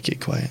my mic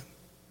get quiet?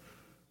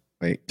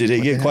 Wait, did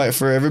it get quiet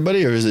for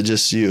everybody or is it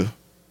just you?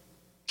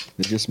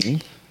 Is it just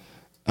me?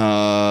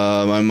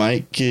 My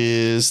mic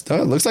is.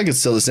 Oh, it looks like it's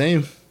still the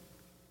same.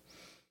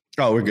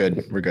 Oh, we're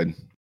good. We're good.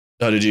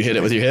 Oh, did you hit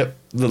it with your hip?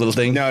 The little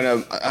thing?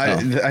 No. I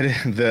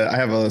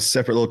have a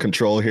separate little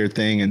control here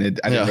thing, and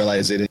I didn't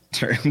realize it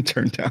didn't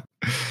turn down.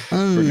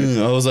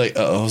 I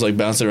was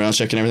bouncing around,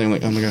 checking everything.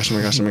 Like, oh my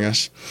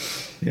gosh.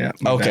 Yeah.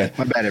 Okay.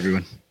 My bad,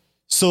 everyone.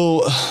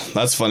 So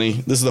that's funny.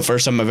 This is the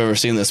first time I've ever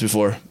seen this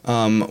before.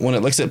 When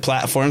it looks at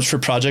platforms for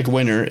Project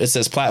Winter, it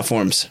says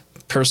platforms,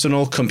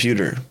 personal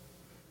computer.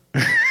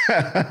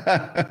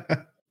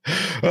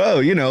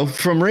 Oh,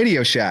 from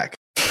Radio Shack.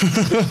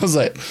 I was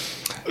like,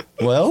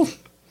 well,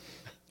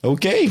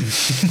 okay. And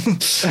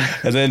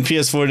then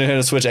PS4,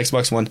 Nintendo Switch,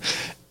 Xbox One.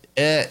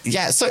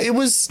 So it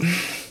was.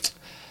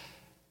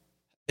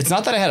 It's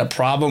not that I had a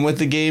problem with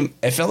the game.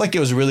 I felt like it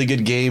was a really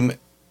good game.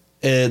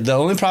 The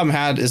only problem I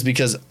had is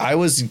because I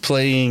was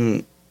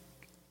playing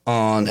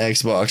on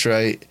Xbox,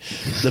 right?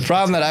 The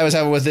problem that I was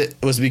having with it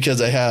was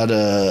because I had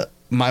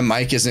my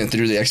mic isn't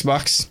through the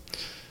Xbox.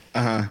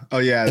 Oh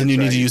yeah. And you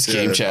need to use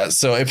game chat.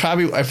 So I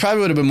probably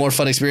would have been more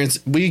fun experience.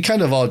 We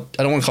kind of all,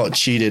 I don't want to call it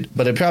cheated,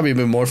 but it'd probably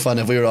been more fun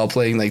if we were all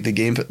playing the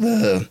game,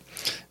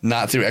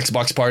 not through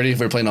Xbox Party, if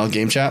we were playing all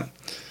game chat.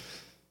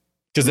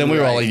 Because then we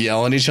were all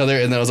yelling at each other,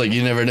 and then I was like,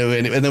 you never knew.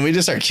 And then we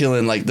just start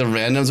killing, the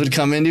randoms would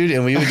come in, dude,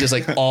 and we would just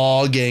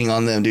all gang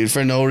on them, dude,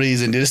 for no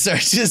reason, dude.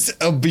 Start just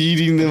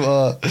beating them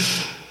up.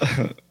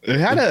 It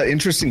had an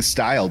interesting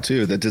style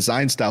too. The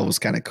design style was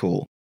kind of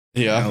cool.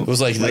 Yeah, it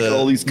was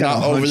all these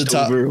kind of over the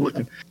top.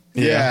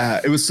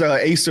 Yeah, it was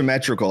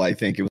asymmetrical. I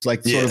think it was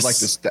sort of like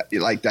this,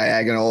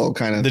 diagonal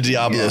kind of the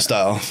Diablo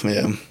style.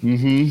 Yeah.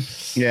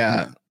 Mm-hmm.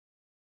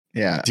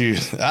 Yeah. Dude,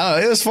 I don't know.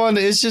 It was fun.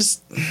 It's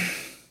just,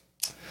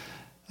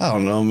 I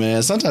don't know,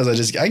 man. Sometimes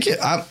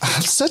I'm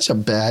such a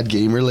bad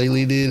gamer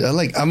lately, dude.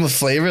 I'm a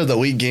flavor of the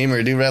week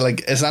gamer, dude. Right?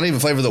 It's not even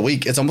flavor of the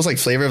week. It's almost like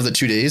flavor of the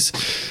 2 days.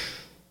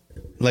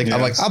 Like,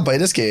 I'm like, I'll play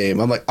this game.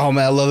 I'm like, oh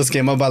man, I love this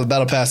game. I'll buy the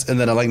battle pass, and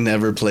then I like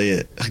never play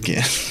it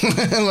again.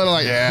 And then I'm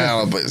like, yeah,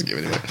 I don't play this game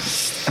anymore.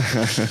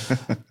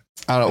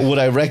 I don't know. Would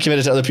I recommend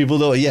it to other people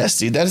though? Yes,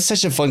 dude. That is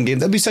such a fun game.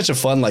 That'd be such a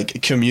fun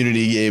like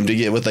community game to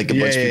get with like a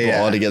bunch of people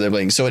all together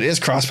playing. So it is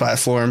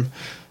cross-platform.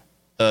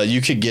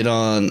 You could get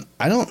on.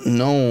 I don't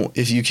know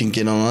if you can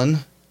get on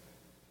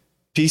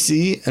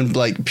PC and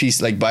like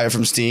buy it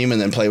from Steam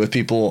and then play with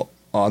people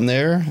on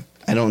there.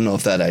 I don't know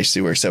if that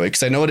actually works that way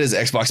because I know it is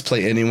Xbox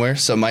Play Anywhere,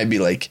 so it might be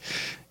like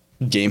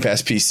Game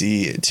Pass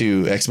PC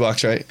to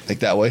Xbox, right? Like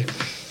that way.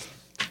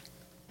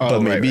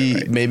 But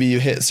maybe you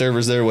hit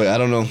servers their way. I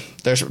don't know.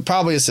 There's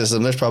probably a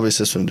system. There's probably a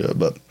system to it,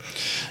 but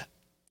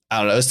I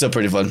don't know. It's still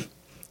pretty fun.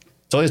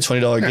 It's only a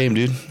 $20 game,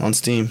 dude, on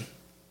Steam.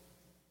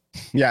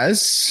 Yeah,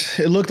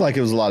 it looked like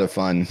it was a lot of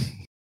fun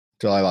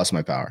until I lost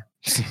my power.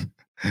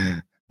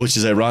 Which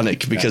is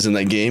ironic because in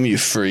that game you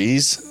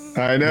freeze.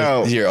 I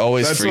know. You're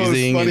always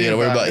freezing and you gotta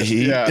worry about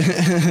heat.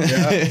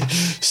 Yeah.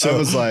 So I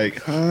was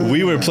like,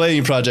 we were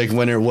playing Project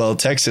Winter. Well,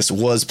 Texas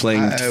was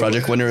playing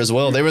Project Winter as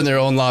well. They were in their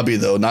own lobby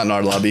though, not in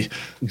our lobby.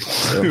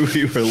 So.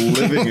 We were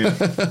living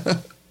it.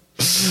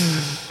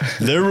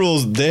 Their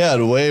rules, they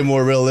had way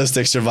more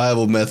realistic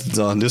survival methods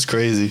on. Just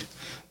crazy.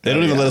 They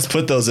don't even let us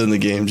put those in the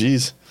game.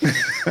 Jeez.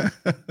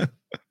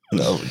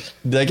 No,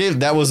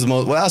 that was the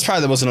most. Well, that was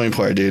probably the most annoying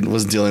part, dude.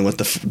 Was dealing with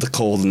the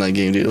cold in that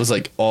game, dude. It was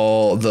like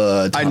all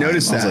the time. I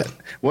noticed that. Like,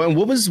 well,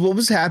 what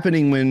was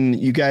happening when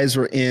you guys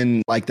were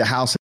in like the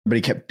house?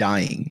 Everybody kept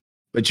dying,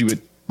 but you would.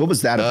 What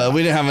was that about?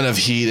 We didn't have enough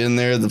heat in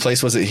there. The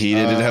place wasn't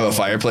heated. It didn't have a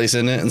fireplace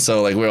in it, and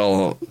so like we're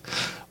all.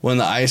 When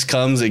the ice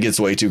comes, it gets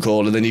way too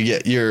cold, and then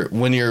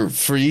when you're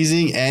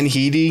freezing and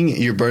heating,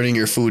 you're burning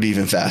your food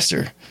even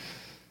faster.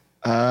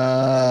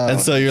 And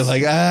so you're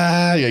like,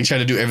 you're trying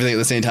to do everything at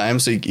the same time.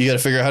 So you got to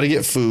figure out how to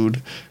get food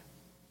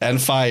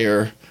and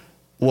fire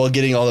while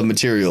getting all the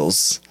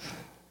materials.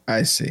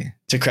 I see.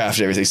 To craft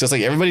everything. So it's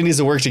like everybody needs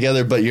to work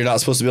together, but you're not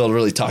supposed to be able to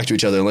really talk to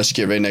each other unless you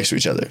get right next to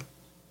each other.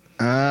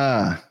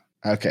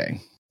 Okay.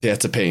 Yeah,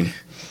 it's a pain.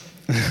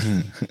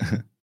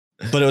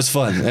 But it was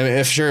fun. I mean,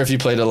 if you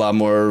played a lot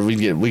more,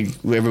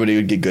 everybody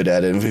would get good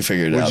at it, and we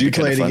figured it out. Would you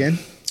play it again?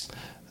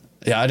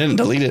 Yeah, I didn't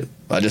delete it.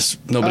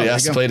 Nobody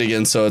asked to play it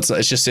again, so it's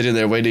just sitting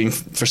there waiting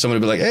for someone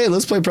to be like, "Hey,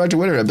 let's play Project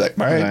Winter." I'd be like,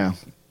 "All right." Yeah.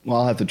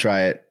 Well, I'll have to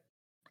try it.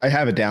 I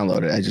have it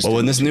downloaded.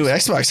 When this new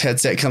Xbox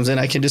headset comes in,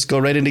 I can just go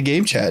right into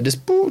Game Chat.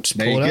 Just pull it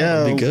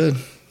out. It'll be good.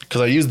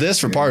 Because I use this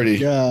for party.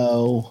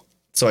 So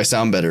I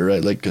sound better,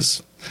 right? Like,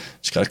 because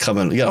just gotta come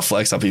in. You gotta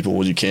flex on people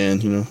when you can.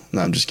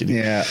 No, I'm just kidding.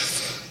 Yeah.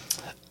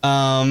 So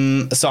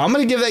I'm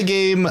gonna give that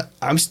game.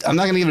 I'm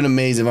not gonna give it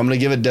amazing. I'm gonna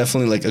give it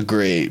definitely like a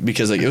great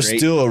because like it was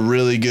still a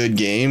really good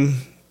game.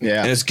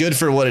 Yeah, and it's good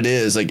for what it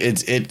is. Like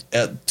it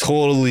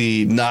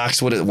totally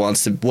knocks what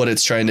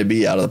it's trying to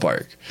be out of the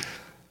park.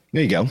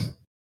 There you go.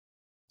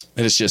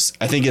 And it's just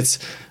I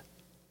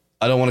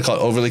don't want to call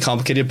it overly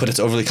complicated, but it's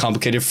overly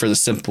complicated for the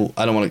simple.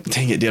 I don't want to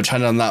dang it, dude. I'm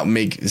trying to not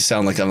make it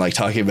sound like I'm like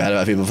talking bad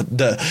about people.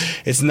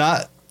 It's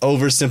not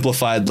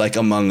oversimplified like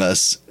Among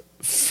Us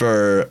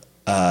for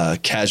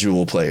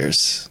casual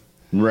players.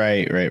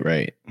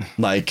 Right.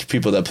 Like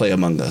people that play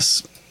Among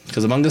Us.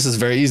 Because Among Us is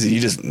very easy.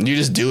 You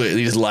just do it.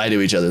 You just lie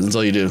to each other. That's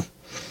all you do.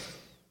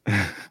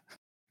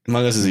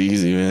 Among Us is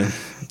easy, man.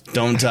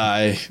 Don't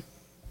die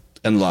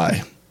and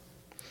lie.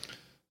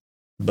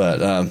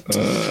 But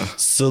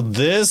so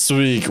this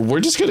week we're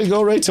just gonna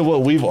go right to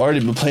what we've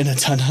already been playing a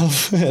ton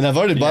of, and I've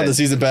already bought the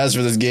season pass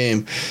for this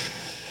game.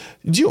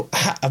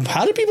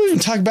 How do people even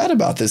talk bad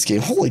about this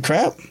game? Holy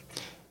crap!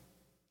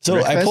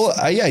 So Wreckfest?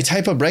 I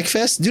type up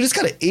Wreckfest, dude. It's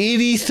got an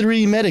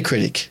 83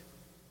 Metacritic.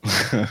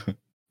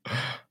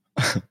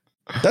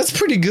 That's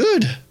pretty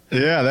good.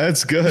 Yeah,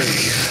 that's good.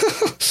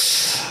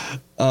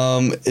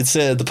 It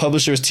said the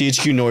publisher is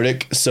THQ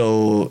Nordic,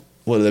 so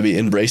what would that be?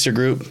 Embracer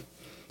Group,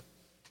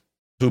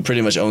 who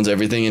pretty much owns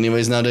everything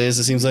anyways nowadays,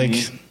 it seems like.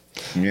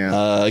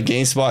 Yeah.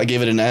 GameSpot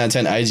gave it a 9 out of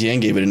 10. IGN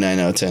gave it a 9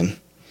 out of 10.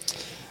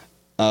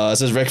 It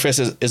says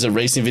Wreckfest is a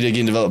racing video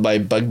game developed by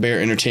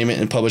Bugbear Entertainment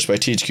and published by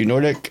THQ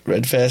Nordic.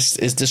 Wreckfest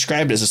is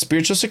described as a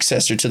spiritual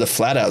successor to the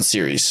Flatout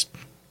series.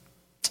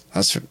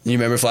 You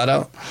remember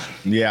Flatout?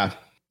 Yeah.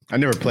 I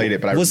never played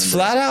it, but I remember. Was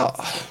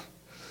Flatout...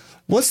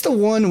 What's the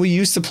one we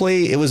used to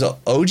play? It was an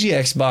OG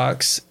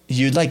Xbox.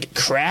 You'd like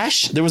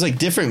crash. There was like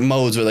different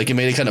modes where like it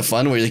made it kind of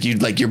fun where like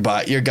you'd like your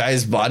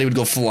guy's body would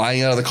go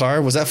flying out of the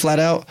car. Was that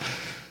Flatout?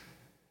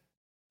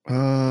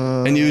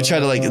 And you would try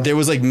to like there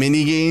was like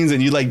mini games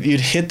and you'd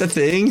hit the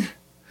thing.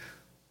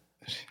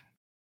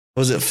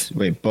 Was it?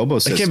 Wait, Bobo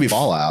says it can't be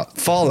Fallout.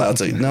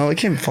 Fallout's like no, it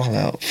can't be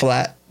Fallout.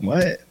 Flat.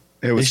 What?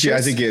 It was. I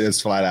think it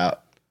is Flatout.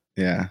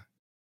 Yeah.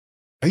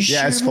 Are you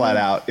sure? It's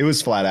Flatout. It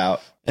was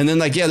Flatout. And then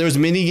like, yeah, there was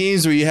mini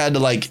games where you had to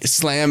like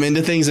slam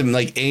into things and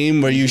like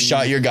aim where you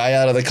shot your guy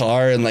out of the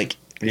car and like,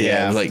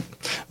 like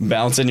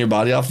bouncing your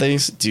body off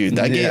things. Dude,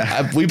 that game,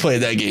 we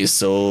played that game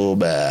so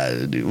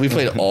bad, dude. We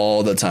played it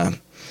all the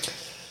time.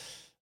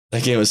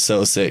 That game was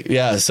so sick.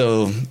 Yeah.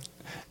 So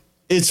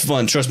it's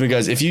fun. Trust me,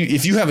 guys. If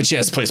you have a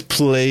chance to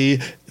play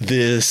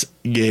this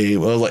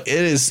game, I was like,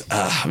 it is,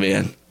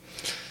 man.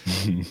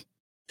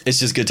 It's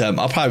just good time.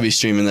 I'll probably be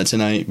streaming that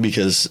tonight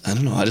because I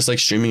don't know. I just like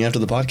streaming after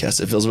the podcast.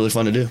 It feels really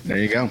fun to do. There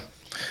you go.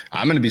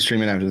 I'm going to be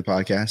streaming after the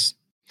podcast.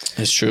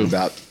 It's true.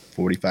 About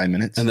 45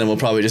 minutes. And then we'll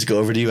probably just go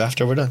over to you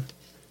after we're done.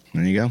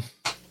 There you go.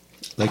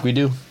 Like we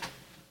do.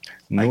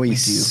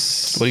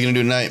 Nice. What are you going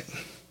to do tonight?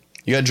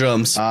 You got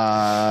drums.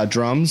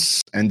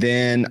 Drums. And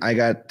then I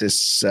got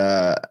this,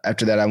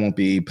 after that, I won't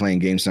be playing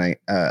games tonight.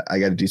 I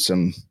got to do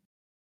some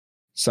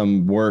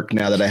work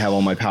now that I have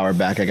all my power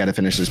back. I got to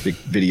finish this big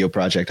video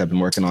project I've been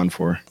working on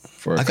for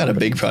I got a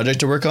big project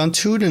to work on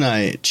too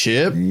tonight,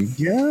 Chip.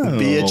 Yeah.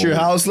 Be at your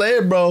house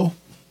later, bro.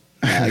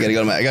 I gotta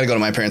go to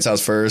my parents'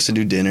 house first and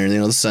do dinner,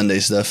 the Sunday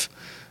stuff.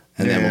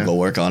 And then we'll go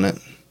work on it.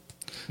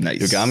 Nice.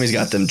 Yogami's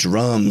got them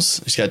drums.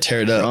 He's got to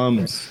tear it up.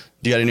 Drums.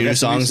 Do you got any new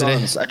songs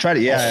today? I tried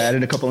it. Yeah, I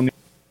added a couple of new.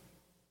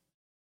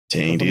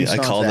 Dang, dude, I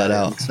called that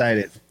out. I'm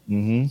excited.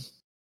 Mm-hmm.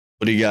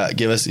 What do you got?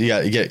 Give us. You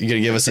gonna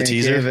give us a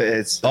teaser?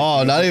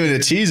 Not even a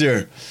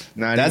teaser.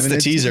 That's the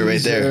teaser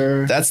right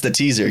there. That's the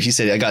teaser. He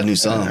said, "I got new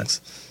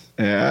songs."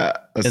 Yeah.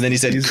 And then he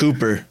said,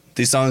 "Cooper,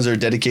 these songs are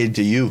dedicated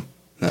to you."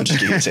 No, I'm just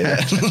kidding. Say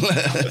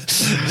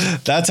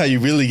that. That's how you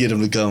really get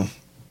them to come.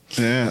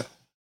 Yeah.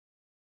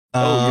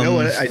 Oh, you know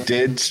what? I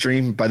did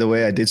stream. By the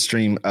way, I did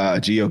stream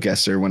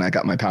GeoGuessr when I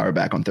got my power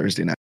back on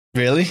Thursday night.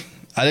 Really?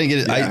 I didn't get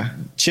it. Yeah.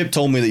 Chip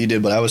told me that you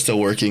did, but I was still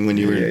working when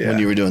you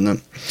were doing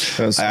them.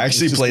 I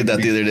actually played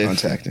that the other day.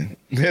 Contacting.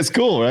 It's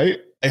cool, right?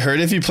 I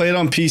heard if you play it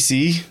on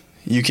PC,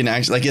 you can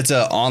actually it's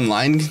a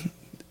online,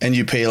 and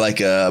you pay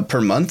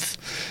per month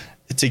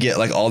to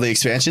get all the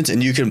expansions,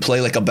 and you can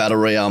play a battle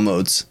royale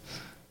modes.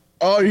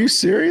 Oh, are you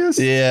serious?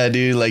 Yeah,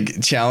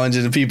 dude.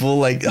 Challenging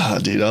people. Oh,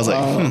 dude. I was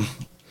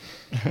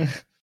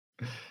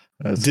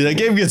dude, that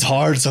game gets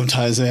hard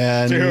sometimes,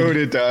 man. Dude,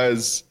 it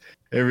does.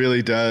 It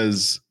really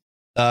does.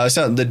 It's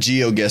not the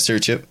GeoGuessr,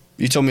 Chip.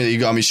 You told me that you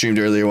got me streamed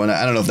earlier one night.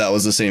 I don't know if that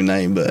was the same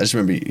night, but I just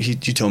remember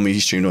you told me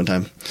he streamed one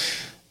time.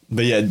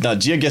 But yeah, no,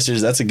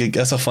 GeoGuessr,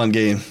 that's a fun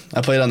game.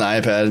 I played on the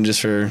iPad and just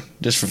for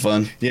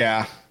fun.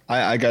 Yeah,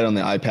 I got on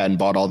the iPad and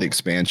bought all the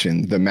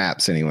expansion, the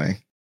maps anyway.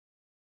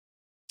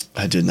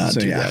 I did not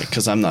do that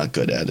because I'm not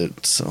good at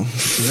it. So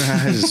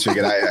I just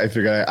figured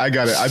I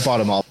got it. I bought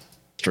them all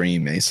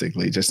stream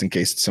basically, just in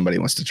case somebody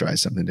wants to try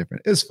something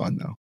different. It's fun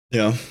though.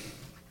 Yeah.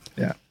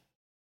 Yeah.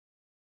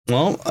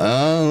 Well,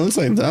 looks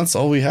like that's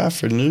all we have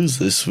for news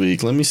this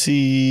week. Let me see.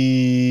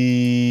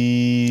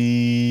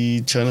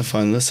 Trying to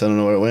find this. I don't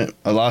know where it went.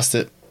 I lost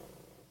it.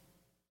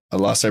 I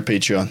lost our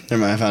Patreon.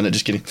 Never mind. I found it.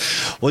 Just kidding.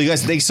 Well, you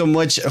guys, thanks so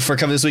much for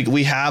coming this week.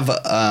 We have,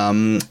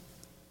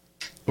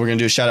 we're going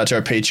to do a shout out to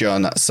our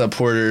Patreon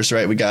supporters,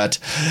 right? We got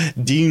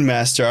Dean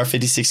Master,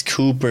 R56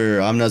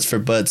 Cooper, I'm Nuts for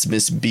Butts,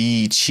 Miss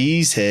B,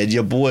 Cheesehead,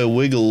 your boy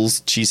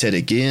Wiggles, Cheesehead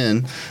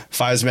again,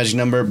 Five's Magic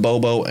Number,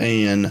 Bobo,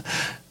 and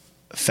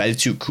Fatty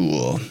Too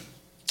Cool.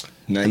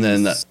 Nice. And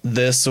then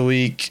this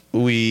week,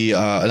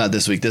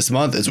 this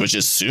month, which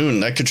is soon.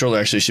 That controller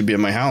actually should be at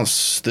my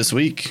house this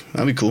week.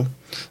 That'd be cool.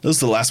 This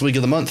is the last week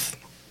of the month.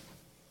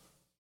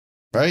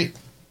 Right?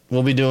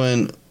 We'll be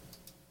doing...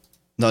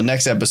 The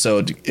next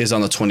episode is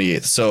on the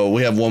 28th. So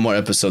we have one more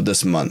episode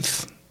this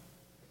month.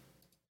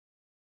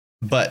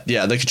 But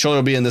yeah, the controller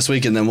will be in this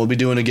week, and then we'll be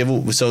doing a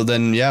giveaway. So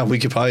then, yeah, we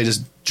could probably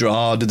just do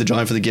the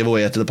drawing for the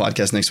giveaway after the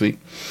podcast next week.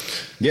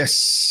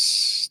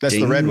 Yes. That's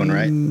the red one,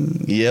 right?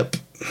 Yep.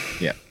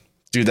 Yeah.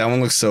 Dude, that one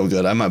looks so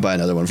good. I might buy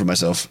another one for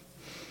myself.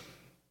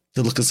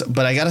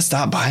 But I got to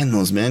stop buying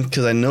those, man,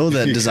 because I know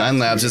that Design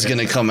Labs is going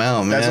to come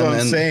out, man. That's what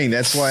I'm saying.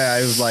 That's why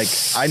I was like,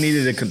 I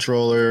needed a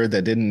controller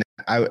that didn't.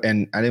 I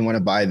didn't want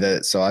to buy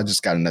so I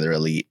just got another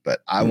Elite,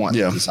 but I want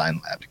the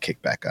Design Lab to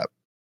kick back up.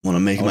 Want to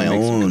make my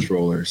own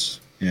controllers.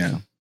 Yeah.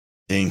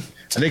 Dang.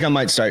 I think I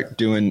might start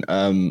doing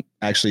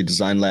actually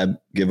Design Lab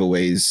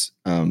giveaways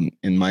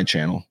in my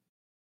channel.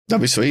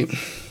 That'd be sweet.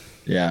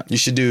 Yeah. You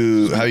should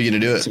do. How are you going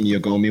to do it? Some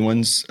Yogomi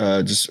ones.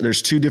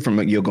 There's two different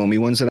Yogomi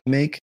ones that I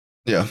make.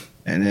 Yeah.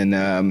 And then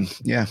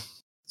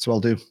that's what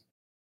I'll do.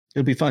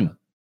 It'll be fun.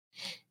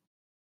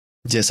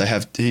 Yes, I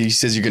have. He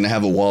says you're going to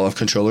have a wall of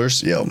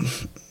controllers. Yo.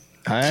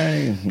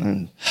 I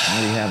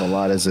already have a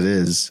lot as it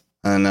is.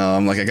 I know.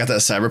 I got that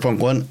Cyberpunk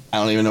one. I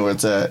don't even know where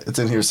it's at. It's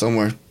in here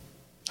somewhere.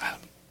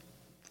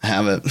 I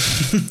have it.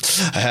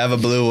 I have a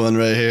blue one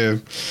right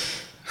here.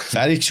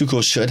 Fatty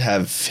Chuko should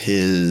have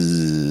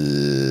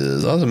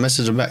his. I'll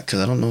message him back because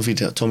I don't know if he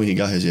told me he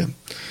got his yet.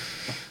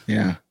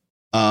 Yeah.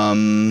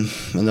 And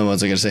then what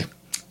was I going to say?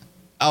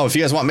 Oh, if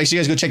you guys want, make sure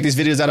you guys go check these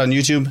videos out on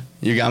YouTube.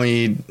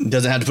 Yogami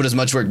doesn't have to put as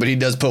much work, but he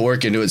does put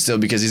work into it still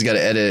because he's got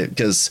to edit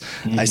because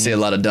I say a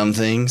lot of dumb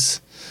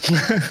things.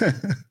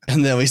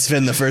 And then we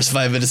spend the first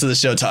 5 minutes of the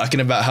show talking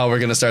about how we're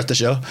going to start the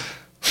show.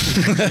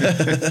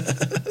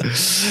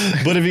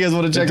 But if you guys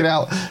want to check it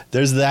out,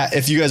 there's that.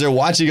 If you guys are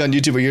watching on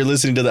YouTube or you're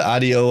listening to the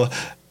audio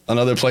on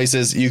other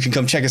places, you can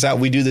come check us out.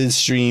 We do this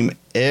stream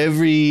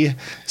every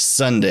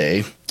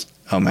Sunday.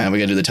 Oh, man, we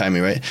got to do the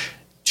timing, right?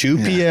 2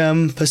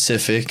 p.m.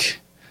 Pacific.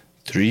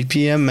 3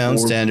 p.m.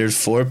 Mountain Standard,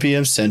 4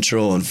 p.m.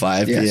 Central, and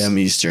 5 p.m.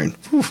 Eastern.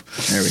 Whew.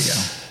 There we go.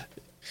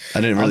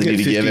 I didn't really need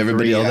to give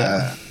everybody all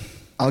that.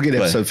 I'll get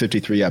episode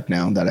 53 up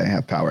now that I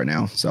have power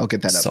now. So I'll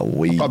get that up.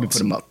 Sweet. I'll probably put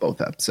them up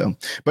both up. So,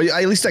 but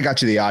at least I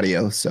got you the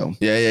audio. So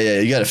Yeah.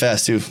 You got it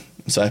fast too.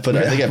 So I think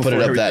I put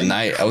it up that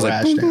night. I was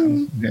like, boom,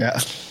 boom. Yeah.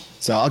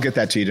 So I'll get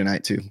that to you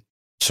tonight too.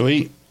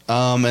 Sweet.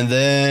 And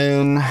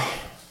then,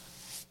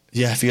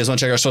 yeah, if you guys want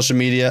to check our social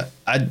media,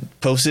 I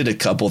posted a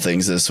couple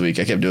things this week.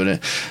 I kept doing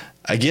it.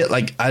 I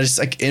just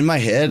in my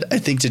head, I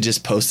think to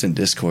just post in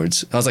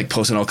Discords. I was like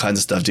posting all kinds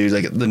of stuff, dude.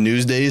 Like the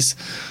news days,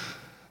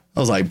 I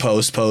was like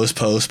post. What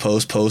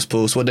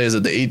day is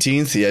it? The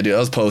 18th? Yeah, dude, I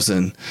was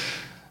posting.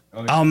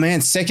 Oh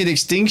man, Second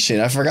Extinction.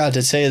 I forgot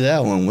to say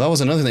that one. That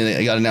was another thing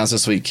that got announced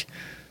this week.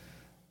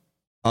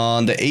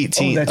 On the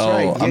 18th. That's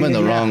right. Yeah, I'm in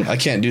the wrong. I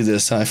can't do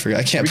this. I forgot.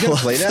 I can't pull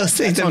play that.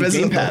 That's on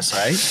Game Pass,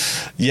 right?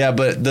 Yeah,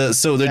 but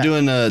they're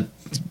doing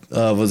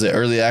was it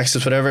early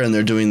access, whatever, and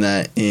they're doing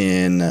that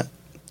in.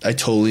 I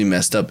totally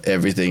messed up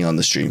everything on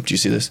the stream. Do you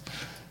see this?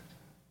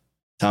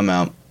 Time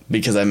out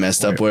because I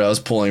messed up where I was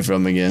pulling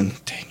from again.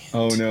 Dang it!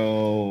 Oh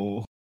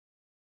no!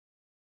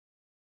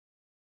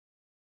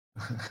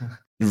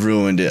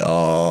 Ruined it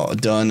all.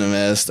 Done and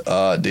messed.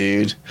 Oh,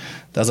 dude.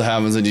 That's what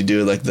happens when you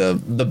do like the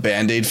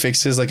Band-Aid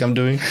fixes like I'm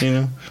doing, you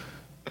know?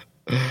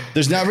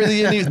 There's not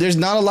really there's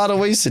not a lot of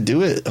ways to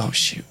do it. Oh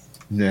shoot.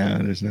 Yeah,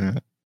 there's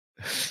not.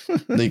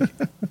 Like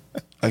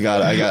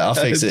I'll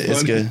fix it. Funny.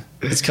 It's good.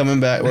 It's coming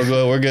back.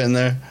 We're getting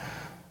there.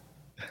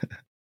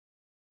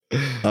 All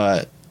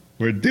right.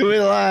 We're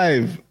doing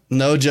live.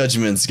 No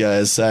judgments,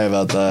 guys. Sorry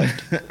about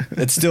that.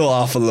 It's still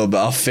off a little bit.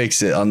 I'll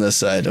fix it on this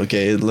side.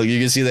 Okay. Look, you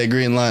can see that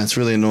green line. It's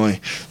really annoying.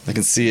 I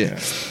can see it. Yeah.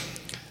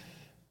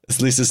 At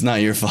least it's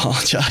not your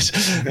fault, Josh.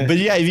 But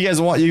yeah, if you guys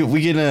want,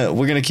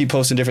 we're gonna keep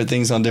posting different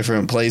things on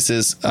different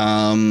places.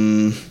 I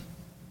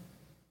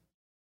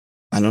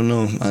don't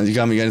know. You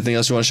got anything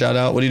else you want to shout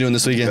out? What are you doing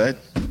this weekend?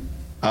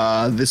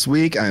 This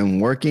week I'm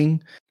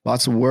working,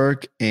 lots of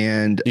work,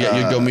 and you're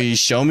going to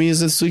show me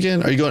is this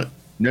weekend? Are you going?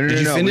 No. Did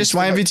you finish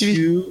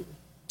YMVTV?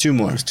 Two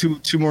more.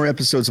 Two more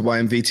episodes of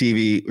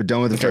YMVTV. We're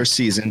done with the first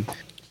season,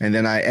 and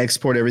then I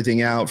export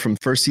everything out from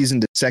first season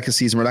to second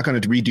season. We're not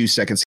going to redo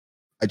second season.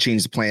 I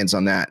changed the plans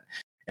on that,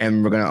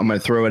 and I'm gonna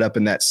throw it up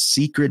in that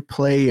secret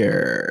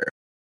player,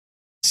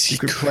 so you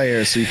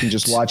can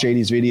just watch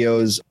 80s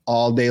videos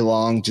all day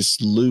long,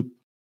 just loop.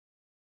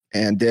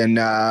 And then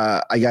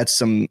I got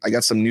some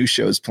new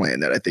shows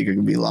planned that I think are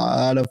gonna be a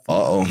lot of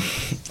fun.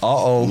 A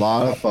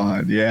lot of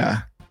fun.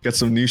 Yeah, got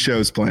some new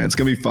shows planned. It's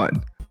gonna be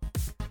fun.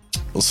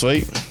 Well,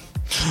 sweet.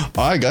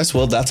 All right, guys.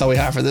 Well, that's all we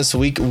have for this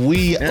week.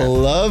 We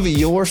love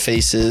your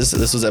faces.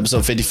 This was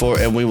episode 54,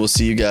 and we will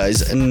see you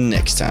guys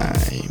next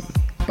time.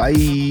 Bye.